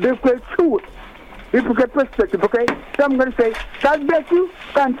biblical truth, biblical perspective, okay? So I'm going to say, God bless you,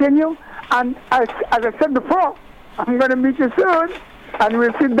 continue, and as I said before, I'm going to meet you soon, and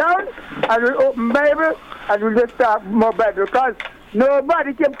we'll sit down, and we'll open Bible, and we'll just talk more Bible, because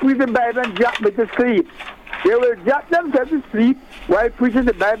nobody can preach the Bible and drop me to sleep. They will drop themselves to sleep while preaching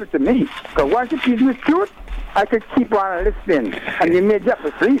the Bible to me. Because once you preach the truth, I could keep on listening, and they may drop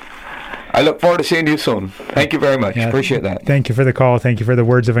to sleep. I look forward to seeing you soon. Thank you very much. Yeah, appreciate that. Thank you for the call. Thank you for the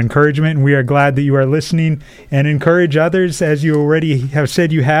words of encouragement. And we are glad that you are listening, and encourage others as you already have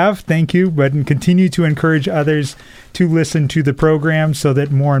said you have. Thank you. But continue to encourage others to listen to the program so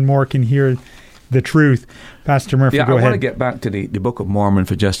that more and more can hear the truth. Pastor Murphy, go ahead. I want to get back to the Book of Mormon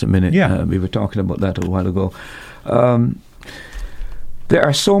for just a minute. Yeah. We were talking about that a while ago. There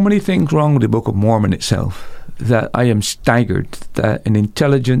are so many things wrong with the Book of Mormon itself that I am staggered that an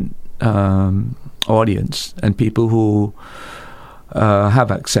intelligent audience and people who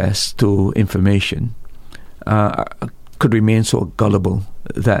have access to information could remain so gullible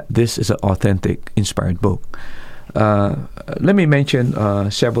that this is an authentic, inspired book. Let me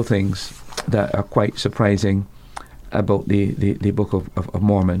mention several things that are quite surprising about the Book of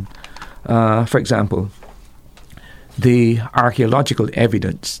Mormon. For example, the archaeological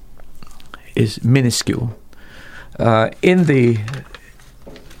evidence is minuscule. In the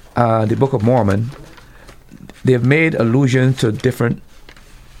Book of Mormon, they've made allusion to different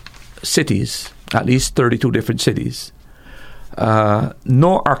cities, at least 32 different cities.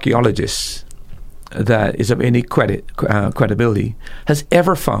 No archaeologist that is of any credibility has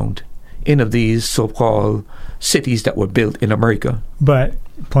ever found any of these so-called cities that were built in America. But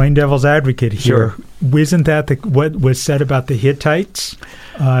playing devil's advocate here, sure. Isn't that what was said about the Hittites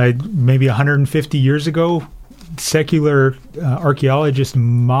maybe 150 years ago? Secular archaeologists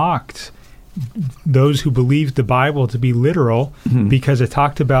mocked those who believed the Bible to be literal because it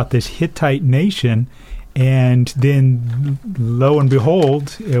talked about this Hittite nation. And then, lo and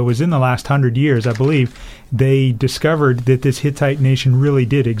behold, it was in the last 100 years, I believe, they discovered that this Hittite nation really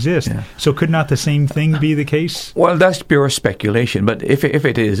did exist. Yeah. So could not the same thing be the case? Well, that's pure speculation. But if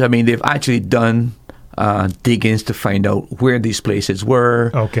it is, I mean, they've actually done dig-ins to find out where these places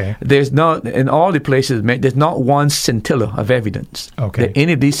were. Okay. There's not, in all the places, there's not one scintilla of evidence that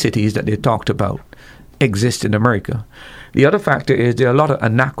any of these cities that they talked about exist in America. The other factor is there are a lot of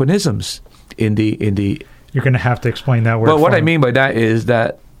anachronisms in the You're going to have to explain that word. Well, what I mean by that is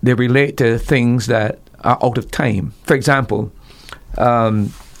that they relate to things that are out of time. For example,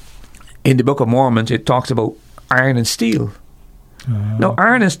 in the Book of Mormon, it talks about iron and steel. Now,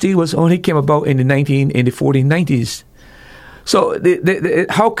 iron and steel only came about in the 1490s. So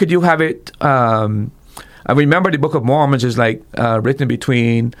how could you have it? I remember the Book of Mormon is written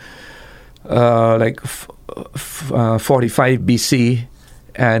between 45 BC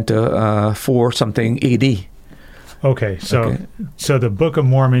and 4 something AD. Okay, so the Book of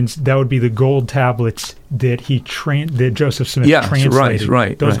Mormons, that would be the gold tablets that that Joseph Smith translated.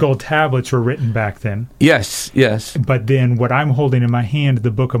 Right. Those gold tablets were written back then. Yes. But then what I'm holding in my hand,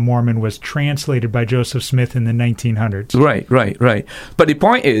 the Book of Mormon, was translated by Joseph Smith in the 1900s. Right. But the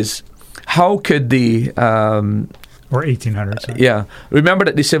point is, how could the or 1800s. Sorry. Yeah. Remember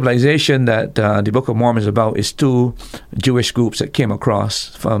that the civilization that the Book of Mormon is about is 2 Jewish groups that came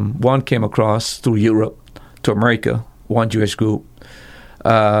across. One came across through Europe to America, one Jewish group.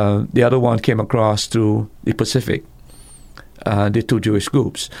 The other one came across through the Pacific, the 2 Jewish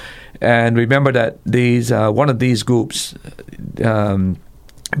groups. And remember that one of these groups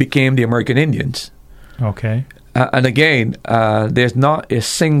became the American Indians. Okay. And again, there's not a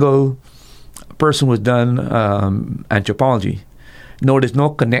single person who's done anthropology. No, there's no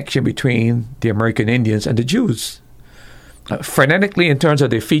connection between the American Indians and the Jews. Phonetically, in terms of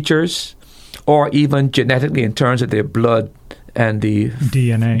their features, or even genetically in terms of their blood and the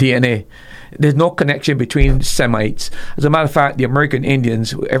DNA. There's no connection between Semites. As a matter of fact, the American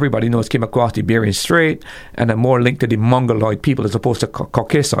Indians, everybody knows, came across the Bering Strait and are more linked to the Mongoloid people as opposed to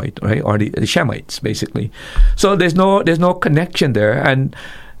Caucasoid, right, or the Shemites, basically. So there's no connection there, and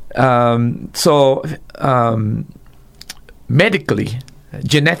medically,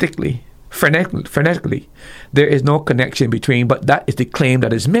 genetically, phonetically, there is no connection between, but that is the claim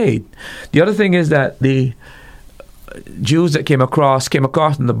that is made. The other thing is that the Jews that came across in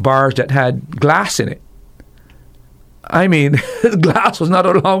the barge that had glass in it. I mean, glass was not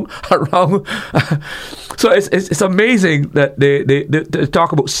around. So it's amazing that they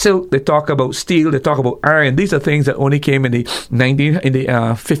talk about silk, they talk about steel, they talk about iron. These are things that only came in the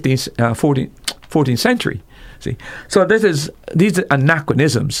 14th century. See, so these are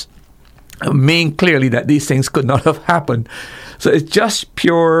anachronisms. mean clearly that these things could not have happened. So it's just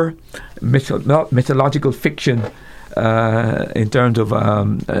pure mythological fiction in terms of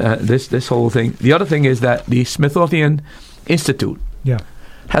this whole thing. The other thing is that the Smithsonian Institute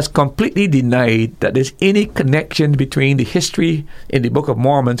has completely denied that there's any connection between the history in the Book of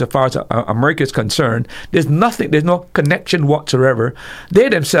Mormon as far as America is concerned. There's no connection whatsoever. They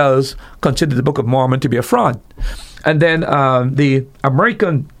themselves consider the Book of Mormon to be a fraud. And then the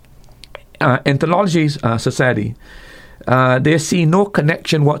American Entomology Society, they see no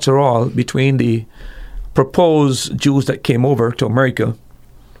connection whatsoever between the proposed Jews that came over to America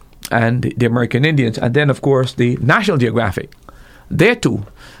and the American Indians. And then, of course, the National Geographic, they too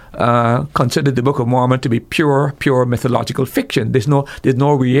consider the Book of Mormon to be pure mythological fiction. There's no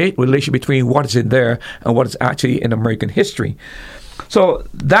relation between what is in there and what is actually in American history. So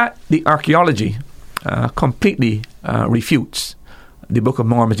that the archaeology completely refutes the Book of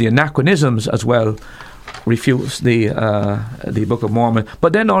Mormon. The anachronisms as well refutes the Book of Mormon.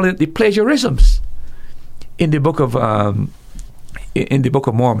 But then all the plagiarisms in the Book of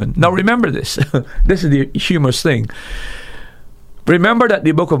Mormon. Now remember this. This is the humorous thing. Remember that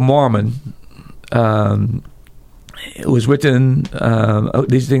the Book of Mormon was written.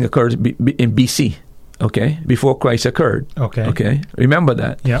 This thing occurred in BC. Okay, before Christ occurred. Okay. Remember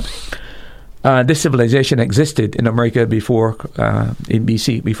that. Yeah. This civilization existed in America before in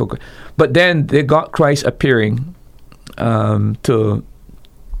BC before, but then they got Christ appearing to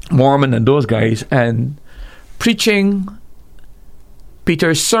Mormon and those guys and preaching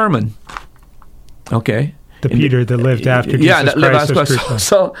Peter's sermon. Okay. Peter that lived after Jesus Christ was crucified.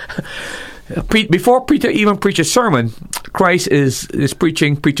 So before Peter even preached a sermon, Christ is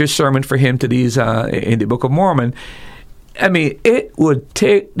preaching Peter's sermon for him to these in the Book of Mormon. I mean, it would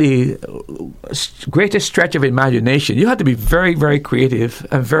take the greatest stretch of imagination. You have to be very, very creative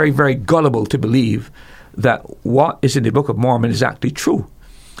and very, very gullible to believe that what is in the Book of Mormon is actually true.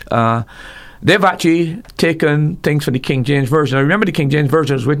 They've actually taken things from the King James Version. I remember the King James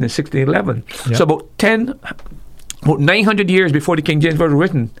Version was written in 1611. Yep. So about 900 years before the King James Version was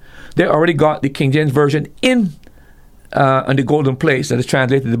written, they already got the King James Version on the golden plates that is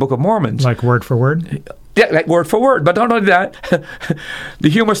translated in the Book of Mormon. Like word for word? Yeah, like word for word. But not only that, the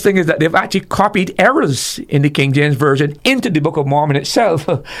humorous thing is that they've actually copied errors in the King James Version into the Book of Mormon itself.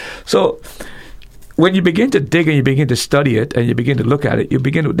 So when you begin to dig and you begin to study it and you begin to look at it,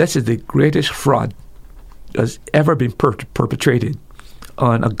 this is the greatest fraud that's ever been perpetrated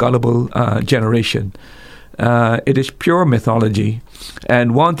on a gullible generation. It is pure mythology.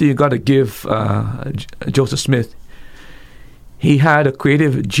 And one thing you got to give Joseph Smith, he had a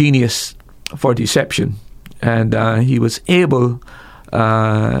creative genius for deception, and he was able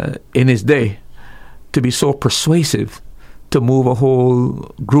in his day to be so persuasive to move a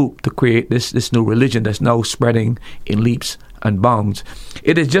whole group to create this new religion that's now spreading in leaps and bounds.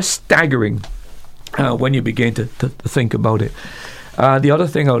 It is just staggering when you begin to think about it. The other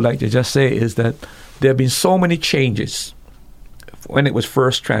thing I would like to just say is that there have been so many changes when it was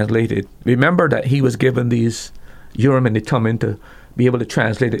first translated. Remember that he was given these Urim and the Thummim to be able to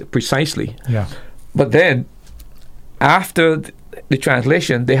translate it precisely. Yeah. But then, after the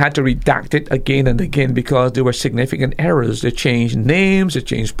translation, they had to redact it again and again because there were significant errors. They changed names, they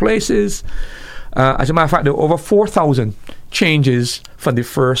changed places. As a matter of fact, there were over 4,000 changes from the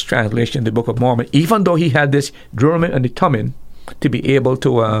first translation of the Book of Mormon, even though he had this Urim and the Thummim to be able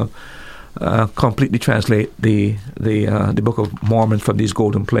to completely translate the Book of Mormon from these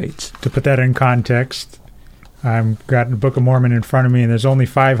golden plates. To put that in context, I've got the Book of Mormon in front of me, and there's only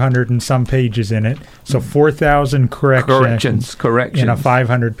 500 and some pages in it. So 4,000 corrections in a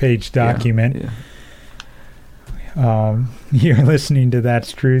 500-page document. Yeah. You're listening to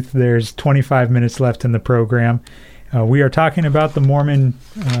That's Truth. There's 25 minutes left in the program. We are talking about the Mormon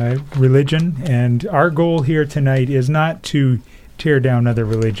religion, and our goal here tonight is not to tear down other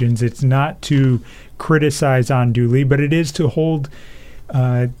religions. It's not to criticize unduly, but it is to hold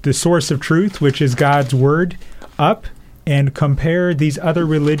the source of truth, which is God's Word, up and compare these other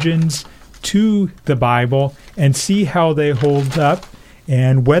religions to the Bible and see how they hold up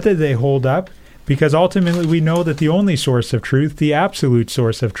and whether they hold up, because ultimately we know that the only source of truth, the absolute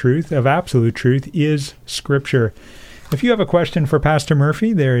source of absolute truth, is Scripture. If you have a question for Pastor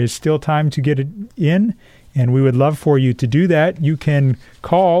Murphy, there is still time to get it in, and we would love for you to do that. You can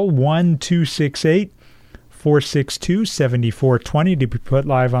call 1-268-462-7420 to be put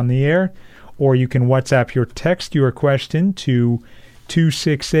live on the air, or you can WhatsApp your question to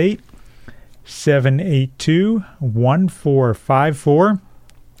 268-782-1454,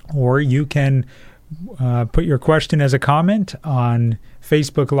 or you can put your question as a comment on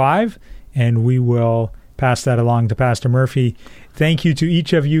Facebook Live, and we will pass that along to Pastor Murphy. Thank you to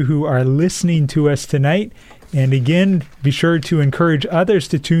each of you who are listening to us tonight. And again, be sure to encourage others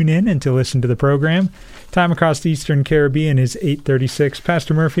to tune in and to listen to the program. Time across the Eastern Caribbean is 8:36.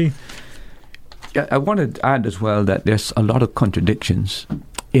 Pastor Murphy? Yeah, I wanted to add as well that there's a lot of contradictions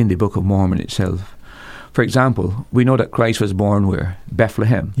in the Book of Mormon itself. For example, we know that Christ was born where?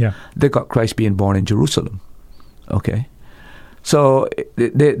 Bethlehem. Yeah. They got Christ being born in Jerusalem. Okay? So,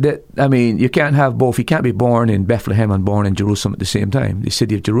 I mean, you can't have both. He can't be born in Bethlehem and born in Jerusalem at the same time. The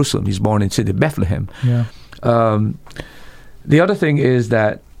city of Jerusalem, he's born in the city of Bethlehem. Yeah. The other thing is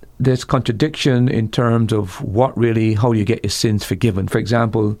that there's contradiction in terms of how you get your sins forgiven. For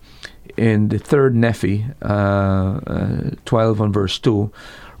example, in the third Nephi, 12 and verse 2,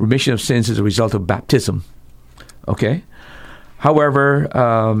 remission of sins is a result of baptism. Okay? However,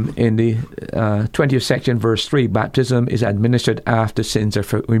 in the 20th section, verse 3, baptism is administered after sins are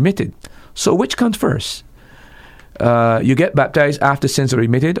remitted. So which comes first? You get baptized after sins are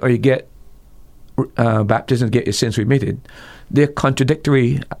remitted, or you get baptism to get your sins remitted? They're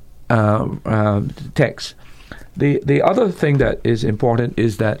contradictory texts. The other thing that is important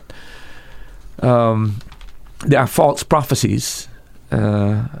is that there are false prophecies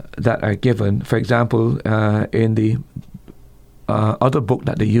that are given. For example, in the other book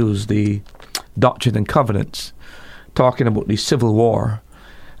that they use, the Doctrine and Covenants, talking about the Civil War,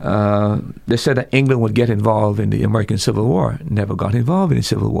 they said that England would get involved in the American Civil War. Never got involved in the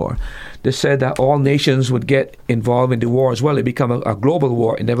Civil War. They said that all nations would get involved in the war as well. It became a global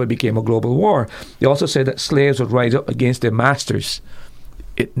war. It never became a global war. They also said that slaves would rise up against their masters.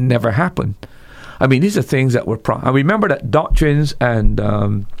 It never happened. I mean, these are things that were... I remember that Doctrines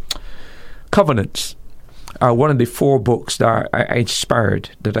and Covenants are one of the 4 books that are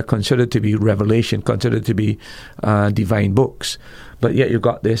inspired, that are considered to be revelation, considered to be divine books. But yet you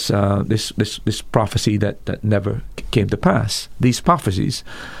got this prophecy that never came to pass, these prophecies.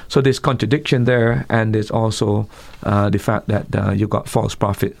 So there's contradiction there, and there's also the fact that you got false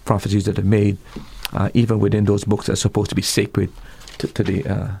prophecies that are made even within those books that are supposed to be sacred to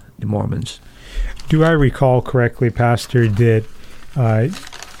the Mormons. Do I recall correctly, Pastor, that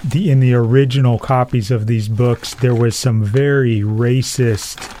in the original copies of these books, there was some very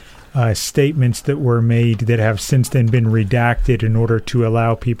racist statements that were made that have since then been redacted in order to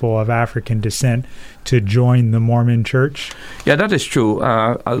allow people of African descent to join the Mormon Church? Yeah, that is true.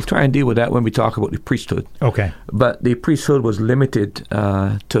 I'll try and deal with that when we talk about the priesthood. Okay. But the priesthood was limited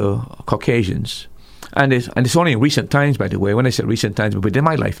to Caucasians. And it's only in recent times, by the way, when I say recent times, but within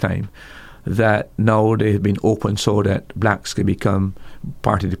my lifetime, that now they've been open so that blacks can become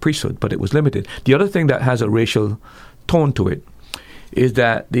part of the priesthood, but it was limited. The other thing that has a racial tone to it is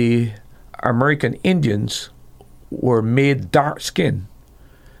that the American Indians were made dark-skinned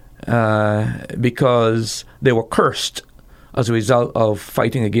because they were cursed as a result of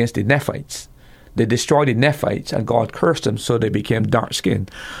fighting against the Nephites. They destroyed the Nephites, and God cursed them, so they became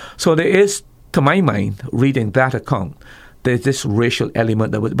dark-skinned. So there is, to my mind, reading that account, there's this racial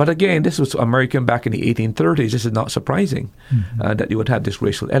element that was, but again, this was American back in the 1830s. This is not surprising that you would have this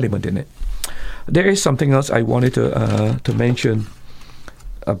racial element in it. There is something else I wanted to mention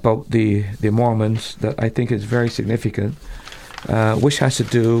about the Mormons that I think is very significant, which has to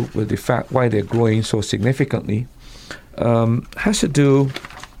do with the fact why they're growing so significantly. Has to do,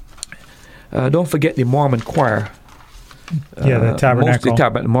 don't forget the Mormon choir. The tabernacle.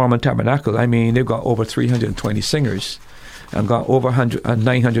 The Mormon tabernacle. I mean, they've got over 320 singers and got over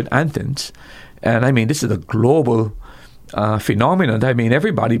 900 anthems. And I mean, this is a global phenomenon. I mean,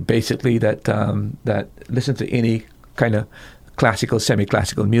 everybody basically that listens to any kind of classical,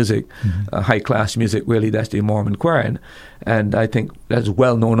 semi-classical music, high-class music, really, that's the Mormon choir. And I think that's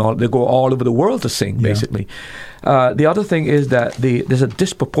well known. They go all over the world to sing, basically. The other thing is that there's a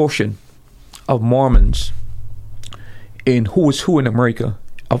disproportion of Mormons in who is who in America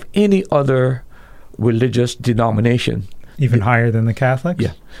of any other religious denomination. Even higher than the Catholics?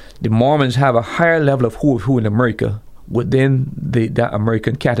 Yeah. The Mormons have a higher level of who is who in America within that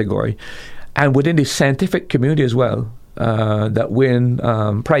American category. And within the scientific community as well, that win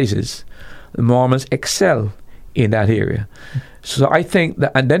prizes, the Mormons excel in that area. So I think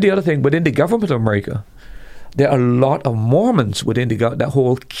that, and then the other thing, within the government of America, there are a lot of Mormons within that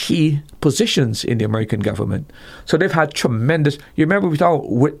hold key positions in the American government. So they've had tremendous... You remember we talked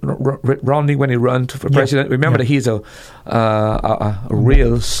about Romney when he ran for president? Remember that he's a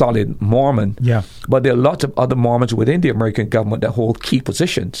real solid Mormon. Yeah. But there are lots of other Mormons within the American government that hold key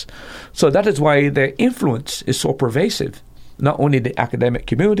positions. So that is why their influence is so pervasive, not only in the academic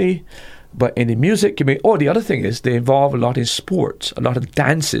community, But in the music community, the other thing is they involve a lot in sports, a lot of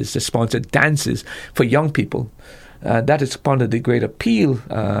dances. They sponsor dances for young people. That is part of the great appeal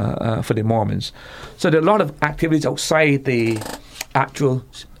for the Mormons. So there are a lot of activities outside the actual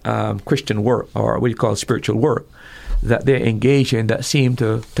Christian work, or what you call spiritual work, that they engage in that seem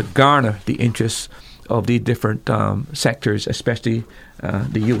to garner the interests of the different sectors, especially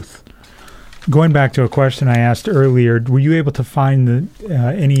the youth. Going back to a question I asked earlier, were you able to find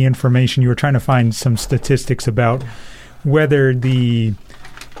any information? You were trying to find some statistics about whether the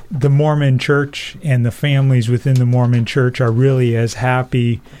Mormon Church and the families within the Mormon Church are really as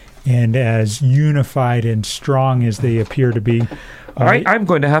happy and as unified and strong as they appear to be. I'm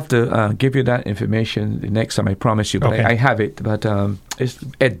going to have to give you that information the next time, I promise you, but okay. I have it. But it's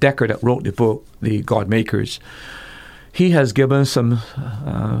Ed Decker that wrote the book, The God Makers. He has given some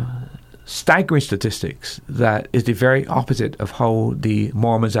staggering statistics that is the very opposite of how the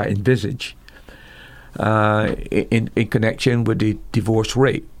Mormons are envisaged in connection with the divorce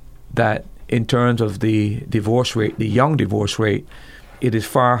rate. That in terms of the divorce rate, the young divorce rate, it is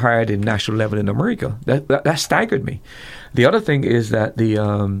far higher than national level in America. That staggered me. The other thing is that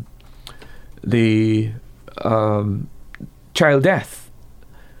the child death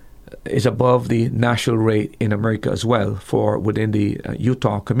is above the national rate in America as well for within the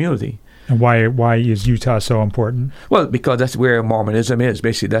Utah community. And why is Utah so important? Well, because that's where Mormonism is.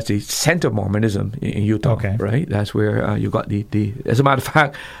 Basically, that's the center of Mormonism in Utah, okay. Right? That's where you got the. As a matter of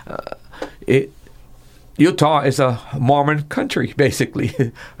fact, Utah is a Mormon country, basically.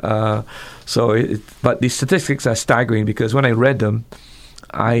 But the statistics are staggering because when I read them,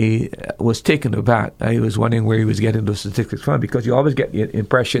 I was taken aback. I was wondering where he was getting those statistics from, because you always get the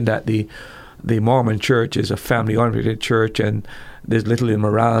impression that the Mormon church is a family-oriented church and there's little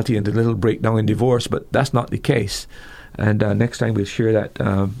immorality and there's little breakdown in divorce, but that's not the case. And next time we'll share that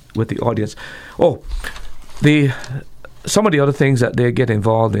with the audience. Some of the other things that they get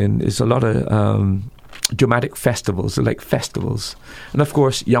involved in is a lot of dramatic festivals, like festivals. And of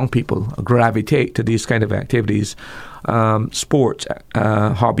course, young people gravitate to these kind of activities, sports,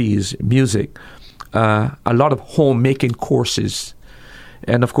 hobbies, music, a lot of homemaking courses.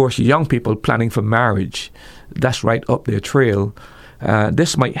 And of course, young people planning for marriage, that's right up their trail.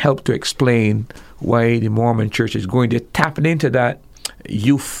 This might help to explain why the Mormon Church is going to tap into that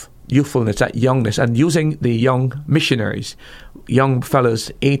youthfulness, that youngness, and using the young missionaries, young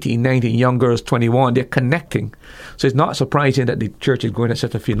fellows, 18, 19, young girls, 21, they're connecting. So it's not surprising that the church is going at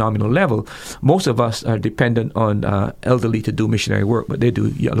such a phenomenal level. Most of us are dependent on elderly to do missionary work, but they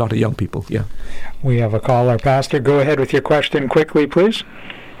do a lot of young people, yeah. We have a caller. Pastor, go ahead with your question quickly, please.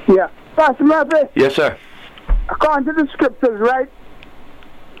 Yeah. Pastor Murphy? Yes, sir. According to the scriptures, right?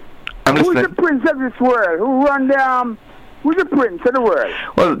 I'm listening. Who's the prince of this world? Who's the prince of the world?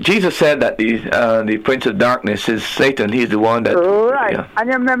 Well, Jesus said that the prince of darkness is Satan. He's the one that... Right. Yeah. And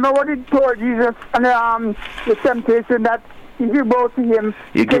you remember what he told Jesus on the temptation, that if you bow to him...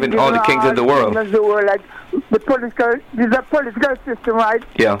 You're giving all the kings of the world. Like the political... This is a political system, right?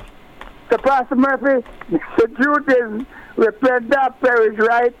 Yeah. So, Pastor Murphy, the truth is, repent or perish,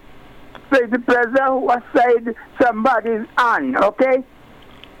 right? Play the pleasure aside somebody's on, okay?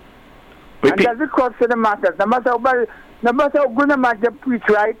 Repeat. And that's the crux of the matter. No matter how good a man can preach,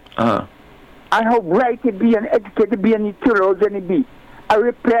 right? Uh-huh. And how bright he be and educated be and he theologian he be. I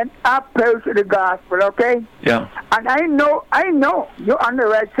repent, I perish with the gospel, okay? Yeah. And I know you're on the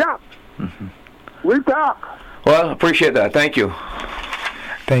right track. Mm-hmm. We'll talk. Well, appreciate that. Thank you.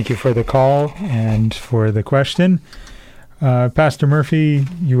 Thank you for the call and for the question. Pastor Murphy,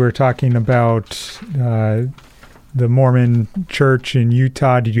 you were talking about the Mormon Church in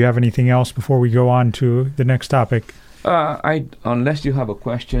Utah. Did you have anything else before we go on to the next topic? Unless you have a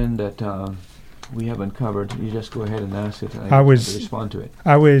question that we haven't covered, you just go ahead and ask it. I was respond to it.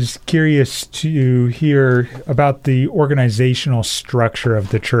 I was curious to hear about the organizational structure of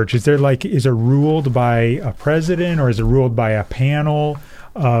the church. Is it ruled by a president, or is it ruled by a panel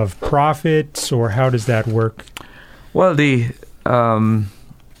of prophets, or how does that work? Well, the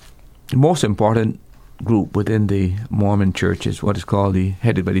most important group within the Mormon Church is what is called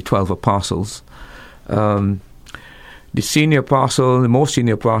headed by the 12 apostles. The senior apostle, the most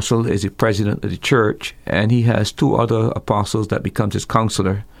senior apostle, is the president of the church, and he has two other apostles that becomes his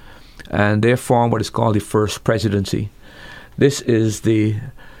counselor, and they form what is called the first presidency. This is the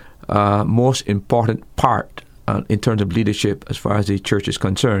most important part in terms of leadership as far as the church is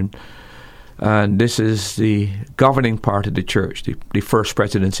concerned. And this is the governing part of the church. The first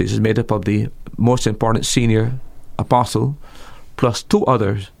presidency is made up of the most important senior apostle plus two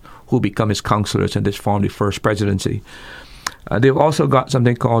others who become his counselors, and this form the first presidency. They've also got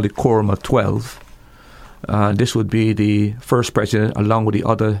something called the Quorum of 12. This would be the first president along with the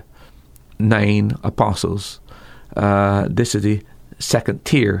other 9 apostles. This is the second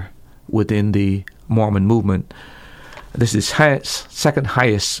tier within the Mormon movement. This is second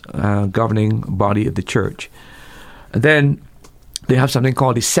highest governing body of the church. And then they have something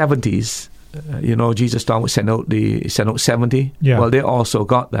called the 70s. Jesus thought we sent out 70. Yeah. Well, they also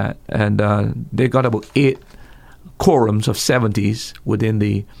got that, and they got about 8 quorums of 70s within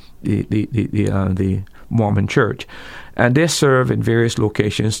the Mormon church, and they serve in various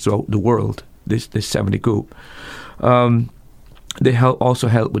locations throughout the world. This 70 group. They also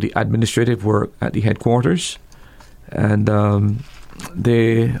help with the administrative work at the headquarters, and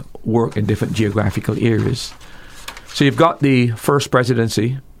they work in different geographical areas. So you've got the first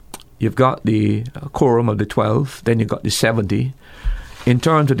presidency, you've got the quorum of the 12, then you've got the 70. In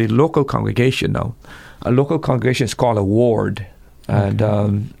terms of the local congregation now, a local congregation is called a ward, and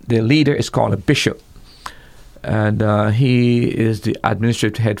the leader is called a bishop. And he is the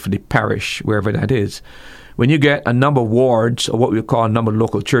administrative head for the parish, wherever that is. When you get a number of wards, or what we call a number of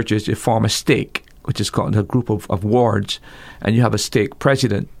local churches, you form a stake, which is called a group of wards, and you have a stake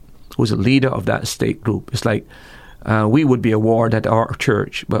president who's a leader of that stake group. It's like we would be a ward at our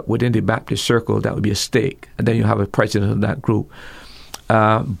church, but within the Baptist circle, that would be a stake, and then you have a president of that group.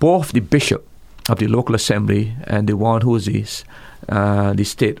 Both the bishop of the local assembly and the one who is the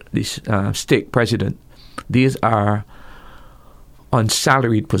stake president, these are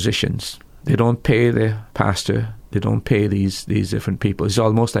unsalaried positions. They don't pay the pastor. They don't pay these different people. It's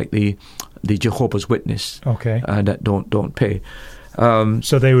almost like the Jehovah's Witness. Okay. That don't pay.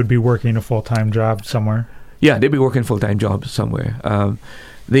 So they would be working a full-time job somewhere? Yeah, they'd be working full-time jobs somewhere.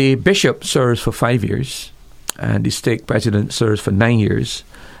 The bishop serves for 5 years, and the stake president serves for 9 years.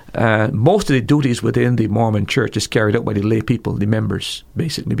 Most of the duties within the Mormon church is carried out by the lay people, the members,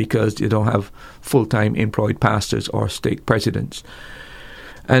 basically, because you don't have full-time employed pastors or stake presidents.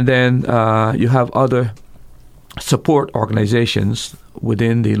 And then you have other support organizations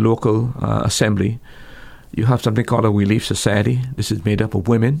within the local assembly. You have something called a Relief Society. This is made up of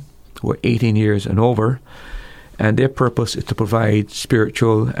women who are 18 years and over, and their purpose is to provide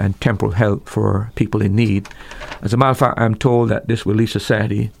spiritual and temporal help for people in need. As a matter of fact, I'm told that this Relief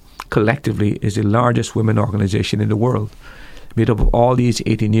Society collectively is the largest women organization in the world, made up of all these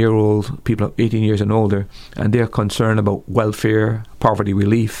 18-year-old people, 18 years and older, and they're concerned about welfare, poverty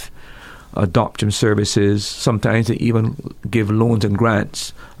relief, adoption services. Sometimes they even give loans and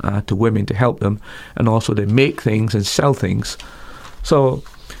grants to women to help them, and also they make things and sell things. So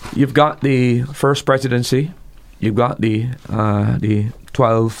you've got the first presidency, you've got the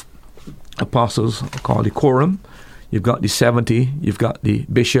 12 apostles called the quorum, you've got the 70, you've got the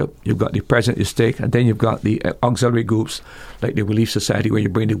bishop, you've got the president of the stake, and then you've got the auxiliary groups like the Relief Society where you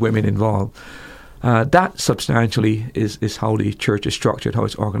bring the women involved. That substantially is how the church is structured, how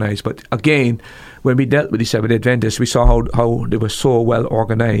it's organized. But again, when we dealt with the Seventh-day Adventists, we saw how they were so well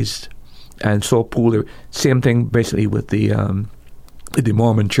organized and so poor. Same thing basically with the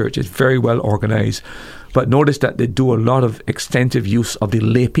Mormon church. It's very well organized. But notice that they do a lot of extensive use of the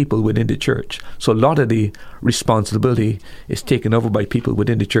lay people within the church. So a lot of the responsibility is taken over by people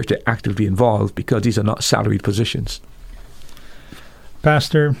within the church that are actively involved, because these are not salaried positions.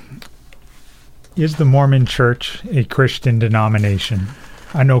 Pastor, is the Mormon Church a Christian denomination?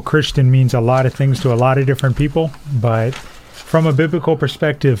 I know Christian means a lot of things to a lot of different people, but from a biblical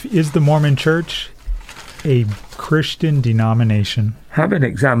perspective, is the Mormon Church a Christian denomination? Having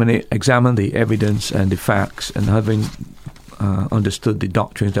examined the evidence and the facts, and having understood the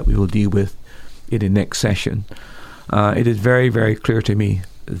doctrines that we will deal with in the next session, it is very, very clear to me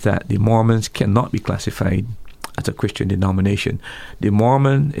that the Mormons cannot be classified as a Christian denomination. The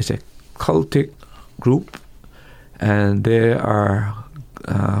Mormon is a cultic group, and they are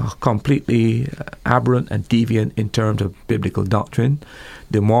completely aberrant and deviant in terms of biblical doctrine.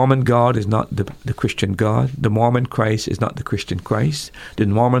 The Mormon God is not the Christian God. The Mormon Christ is not the Christian Christ. The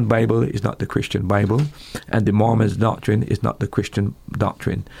Mormon Bible is not the Christian Bible. And the Mormon's doctrine is not the Christian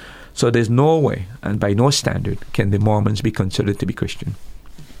doctrine. So there's no way, and by no standard, can the Mormons be considered to be Christian.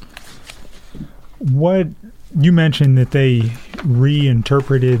 What you mentioned that they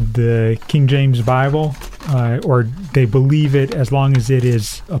reinterpreted the King James Bible, or they believe it as long as it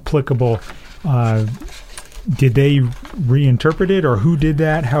is applicable. Did they reinterpret it, or who did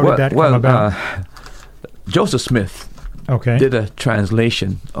that? How did that come about? Joseph Smith did a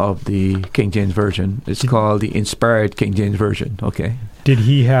translation of the King James Version. It's called the Inspired King James Version. Okay. Did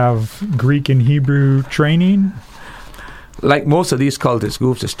he have Greek and Hebrew training? Like most of these cultist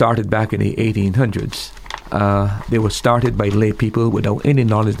groups that started back in the 1800s, they were started by lay people without any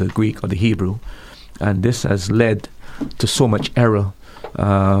knowledge of the Greek or the Hebrew, and this has led to so much error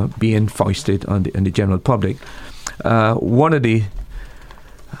being foisted on the general public. One of the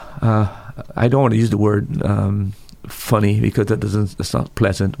I don't want to use the word funny because that's not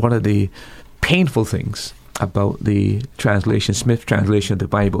pleasant. One of the painful things about the translation, Smith translation of the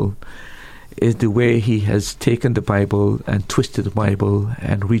Bible, is the way he has taken the Bible and twisted the Bible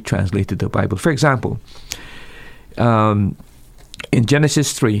and retranslated the Bible. For example, in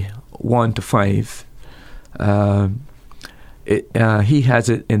Genesis 3:1-5, he has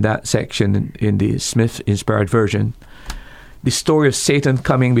it in that section in the Smith-inspired version, the story of Satan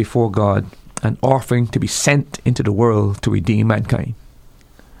coming before God and offering to be sent into the world to redeem mankind.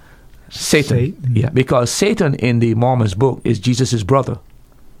 Satan. Yeah, because Satan in the Mormon's book is Jesus' brother.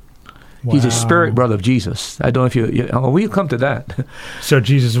 Wow. He's a spirit brother of Jesus. I don't know if we'll come to that. So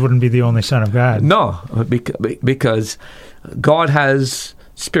Jesus wouldn't be the only son of God? No, because God has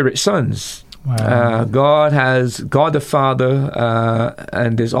spirit sons. Wow. God has God the Father,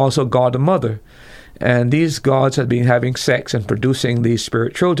 and there's also God the Mother. And these gods have been having sex and producing these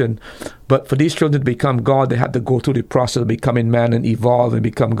spirit children. But for these children to become God, they have to go through the process of becoming man and evolve and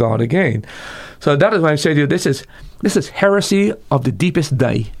become God again. So that is why I'm saying to you, this is heresy of the deepest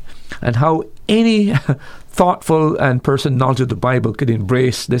dye. And how any thoughtful and person knowledge of the Bible could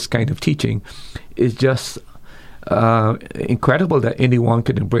embrace this kind of teaching is just incredible that anyone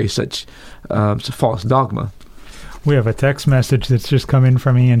could embrace such false dogma. We have a text message that's just come in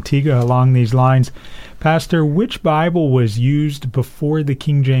from Antigua along these lines. Pastor, which Bible was used before the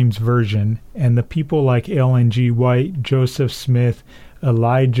King James Version, and the people like Ellen G. White, Joseph Smith,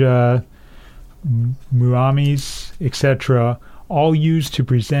 Elijah Muhammad, etc., all used to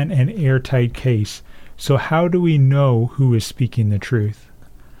present an airtight case? So how do we know who is speaking the truth?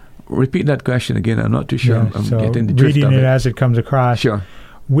 Repeat that question again. I'm not too sure. Yeah, I'm so getting the drift reading of it as it comes across. Sure.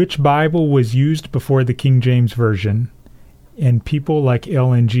 Which Bible was used before the King James Version, and people like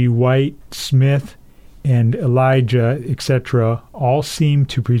Ellen G. White, Smith, and Elijah, etc., all seem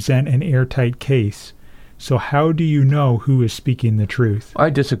to present an airtight case? So how do you know who is speaking the truth? I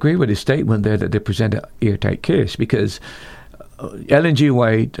disagree with his statement there that they present an airtight case, because Ellen G.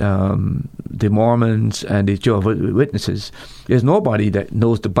 White, the Mormons, and the Jehovah's Witnesses, there's nobody that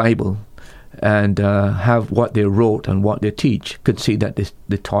knows the Bible and have what they wrote and what they teach could see that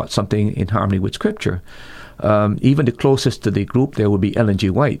they taught something in harmony with Scripture. Even the closest to the group there would be Ellen G.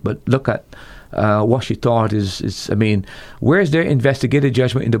 White. But look at what she taught is, I mean, where is their investigative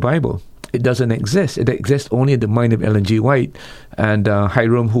judgment in the Bible? It doesn't exist. It exists only in the mind of Ellen G. White and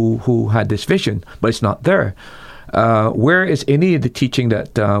Hiram, who had this vision, but it's not there. Where is any of the teaching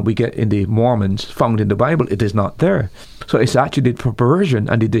that we get in the Mormons found in the Bible? It is not there. So it's actually the perversion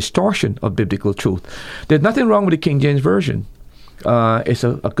and the distortion of biblical truth. There's nothing wrong with the King James Version. It's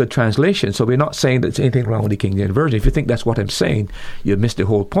a good translation. So we're not saying there's anything wrong with the King James Version. If you think that's what I'm saying, you missed the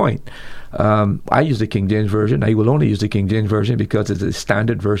whole point. I use the King James Version. I will only use the King James Version because it's the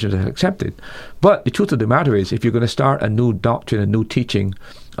standard version that's accepted. But the truth of the matter is, if you're going to start a new doctrine, a new teaching,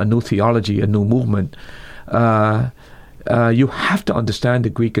 a new theology, a new movement, you have to understand the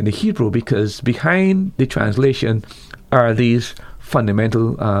Greek and the Hebrew, because behind the translation are these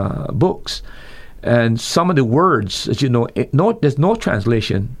fundamental books. And some of the words, as you know, there's no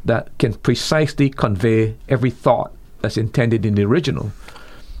translation that can precisely convey every thought that's intended in the original.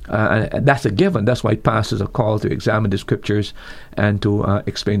 And that's a given. That's why pastors are called to examine the Scriptures and to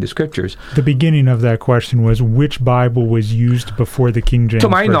explain the Scriptures. The beginning of that question was, which Bible was used before the King James To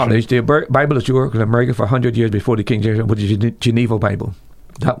my Version? knowledge, the Bible that's worked in America for 100 years before the King James, was the Geneva Bible.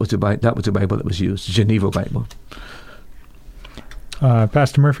 That was the Bible that was used, the Geneva Bible.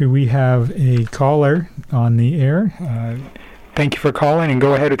 Pastor Murphy, we have a caller on the air. Thank you for calling, and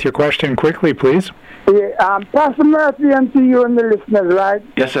go ahead with your question quickly, please. Yeah, Pastor Murphy, and to you and the listeners, right?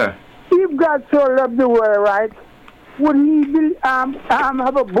 Yes, sir. If God so loved the world, right, would he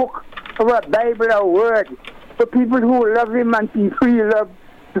have a book or a Bible or a word for people who love him and people he loves?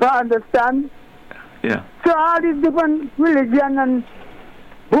 Do you understand? Yeah. So all these different religions and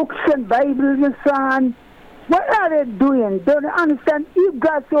books and Bibles and so on, what are they doing? Don't they understand? If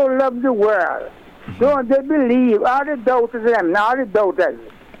God so loved the world, don't they believe? All the doubters them, all the doubters,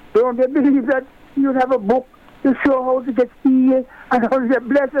 don't they believe that you have a book to show how to get healed and how to get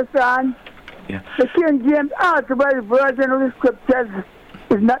blessed and so on? Yeah. The King James authorized version of the Scriptures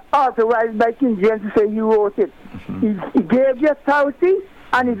is not authorized by King James to say you wrote it. He gave you authority,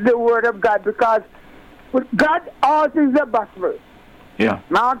 and it's the Word of God, because with God all things are possible. Yeah.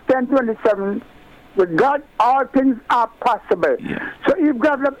 Mark 10:27. With God, all things are possible. Yeah. So if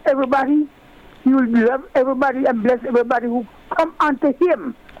God loves everybody, He will love everybody and bless everybody who come unto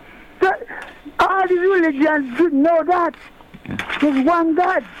him. So all these religions should know that. There's one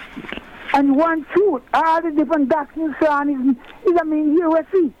God and one truth. All the different doctrines surrounding is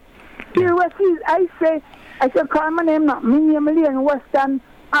heresy. Heresy, I can call my name now. Me and Million Western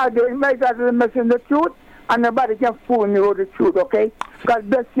are doing my God to the message of the truth, and nobody can fool me with the truth, okay? God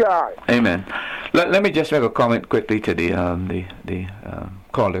bless you all. Amen. Let me just make a comment quickly to the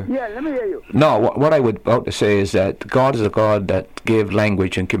caller. Yeah, let me hear you. No, what I would about to say is that God is a God that gave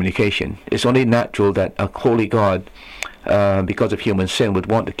language and communication. It's only natural that a holy God, because of human sin, would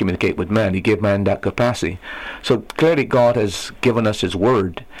want to communicate with man. He gave man that capacity. So clearly God has given us his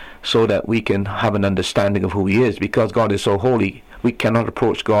word so that we can have an understanding of who he is. Because God is so holy, we cannot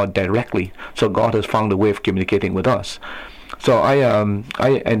approach God directly. So God has found a way of communicating with us. So I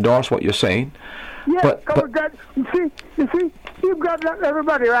endorse what you're saying. Yeah, but with God, you see, you've got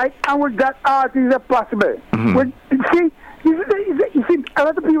everybody, right? And with God, all things are possible. Mm-hmm. You see, a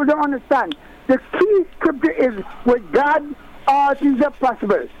lot of people don't understand. The key scripture is, with God, all things are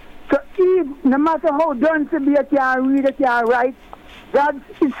possible. So no matter how done to be, you can read, you can write, God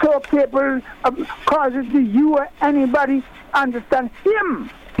is so capable of causing you or anybody understand him.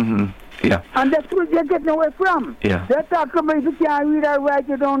 Mm-hmm. Yeah. And that's what you're getting away from. Yeah. They're talking about if you can't read or write,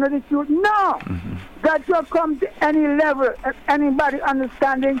 you don't know the truth. No. Mm-hmm. God shall come to any level, anybody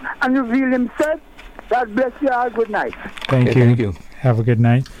understanding and reveal himself. God bless you all. Good night. Thank you. Thank you. Have a good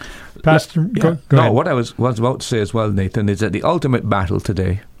night. Pastor, go no, ahead. what I was about to say as well, Nathan, is that the ultimate battle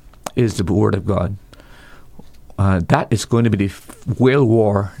today is the Word of God. That is going to be the real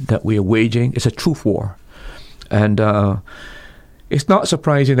war that we are waging. It's a truth war. And it's not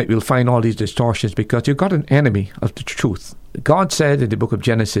surprising that you'll find all these distortions because you've got an enemy of the truth. God said in the book of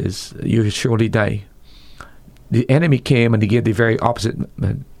Genesis, you will surely die. The enemy came and he gave the very opposite.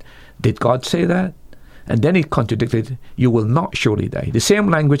 Did God say that? And then he contradicted, you will not surely die. The same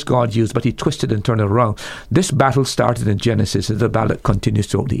language God used, but he twisted and turned it around. This battle started in Genesis, and the battle continues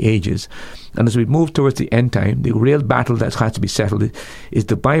throughout the ages. And as we move towards the end time, the real battle that has to be settled is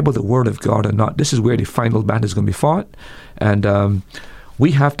the Bible, the Word of God, or not. This is where the final battle is going to be fought. And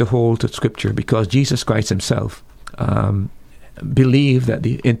we have to hold to Scripture because Jesus Christ himself believed that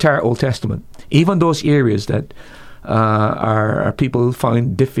the entire Old Testament, even those areas that are people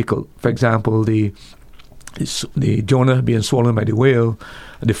find difficult, for example, the Jonah being swallowed by the whale,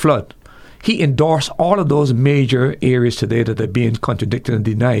 the flood. He endorsed all of those major areas today that are being contradicted and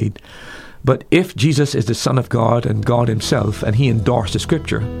denied. But if Jesus is the Son of God and God himself, and he endorsed the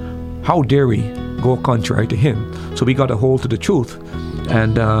Scripture, how dare we go contrary to him? So we got to hold to the truth.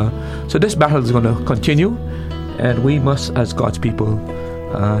 And so this battle is going to continue, and we must, as God's people,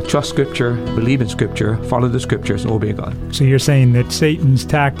 trust Scripture, believe in Scripture, follow the Scriptures, and obey God. So you're saying that Satan's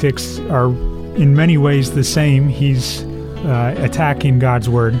tactics are in many ways the same. He's attacking God's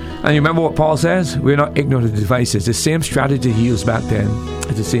Word. And you remember what Paul says? We're not ignorant of the devices. The same strategy he used back then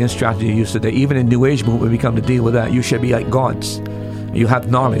is the same strategy he used today. Even in New Age movement, we come to deal with that. You should be like gods. You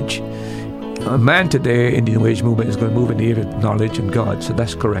have knowledge. A man today in the New Age movement is going to move in the area of knowledge and God. So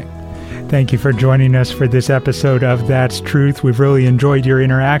that's correct. Thank you for joining us for this episode of That's Truth. We've really enjoyed your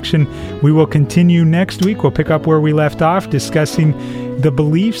interaction. We will continue next week. We'll pick up where we left off, discussing the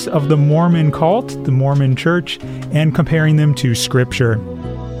beliefs of the Mormon cult, the Mormon Church, and comparing them to Scripture.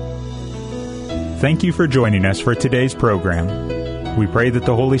 Thank you for joining us for today's program. We pray that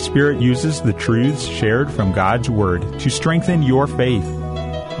the Holy Spirit uses the truths shared from God's Word to strengthen your faith.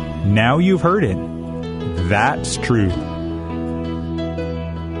 Now you've heard it. That's truth.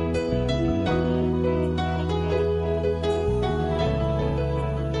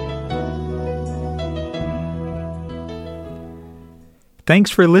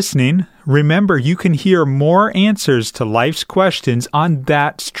 Thanks for listening. Remember, you can hear more answers to life's questions on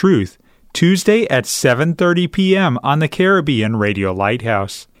That's Truth, Tuesday at 7:30 p.m. on the Caribbean Radio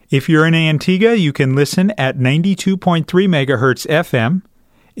Lighthouse. If you're in Antigua, you can listen at 92.3 megahertz FM.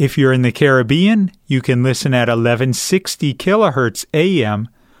 If you're in the Caribbean, you can listen at 1160 kilohertz AM,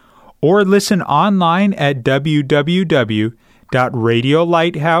 or listen online at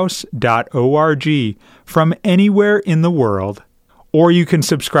www.radiolighthouse.org from anywhere in the world. Or you can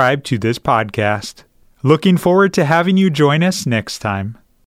subscribe to this podcast. Looking forward to having you join us next time.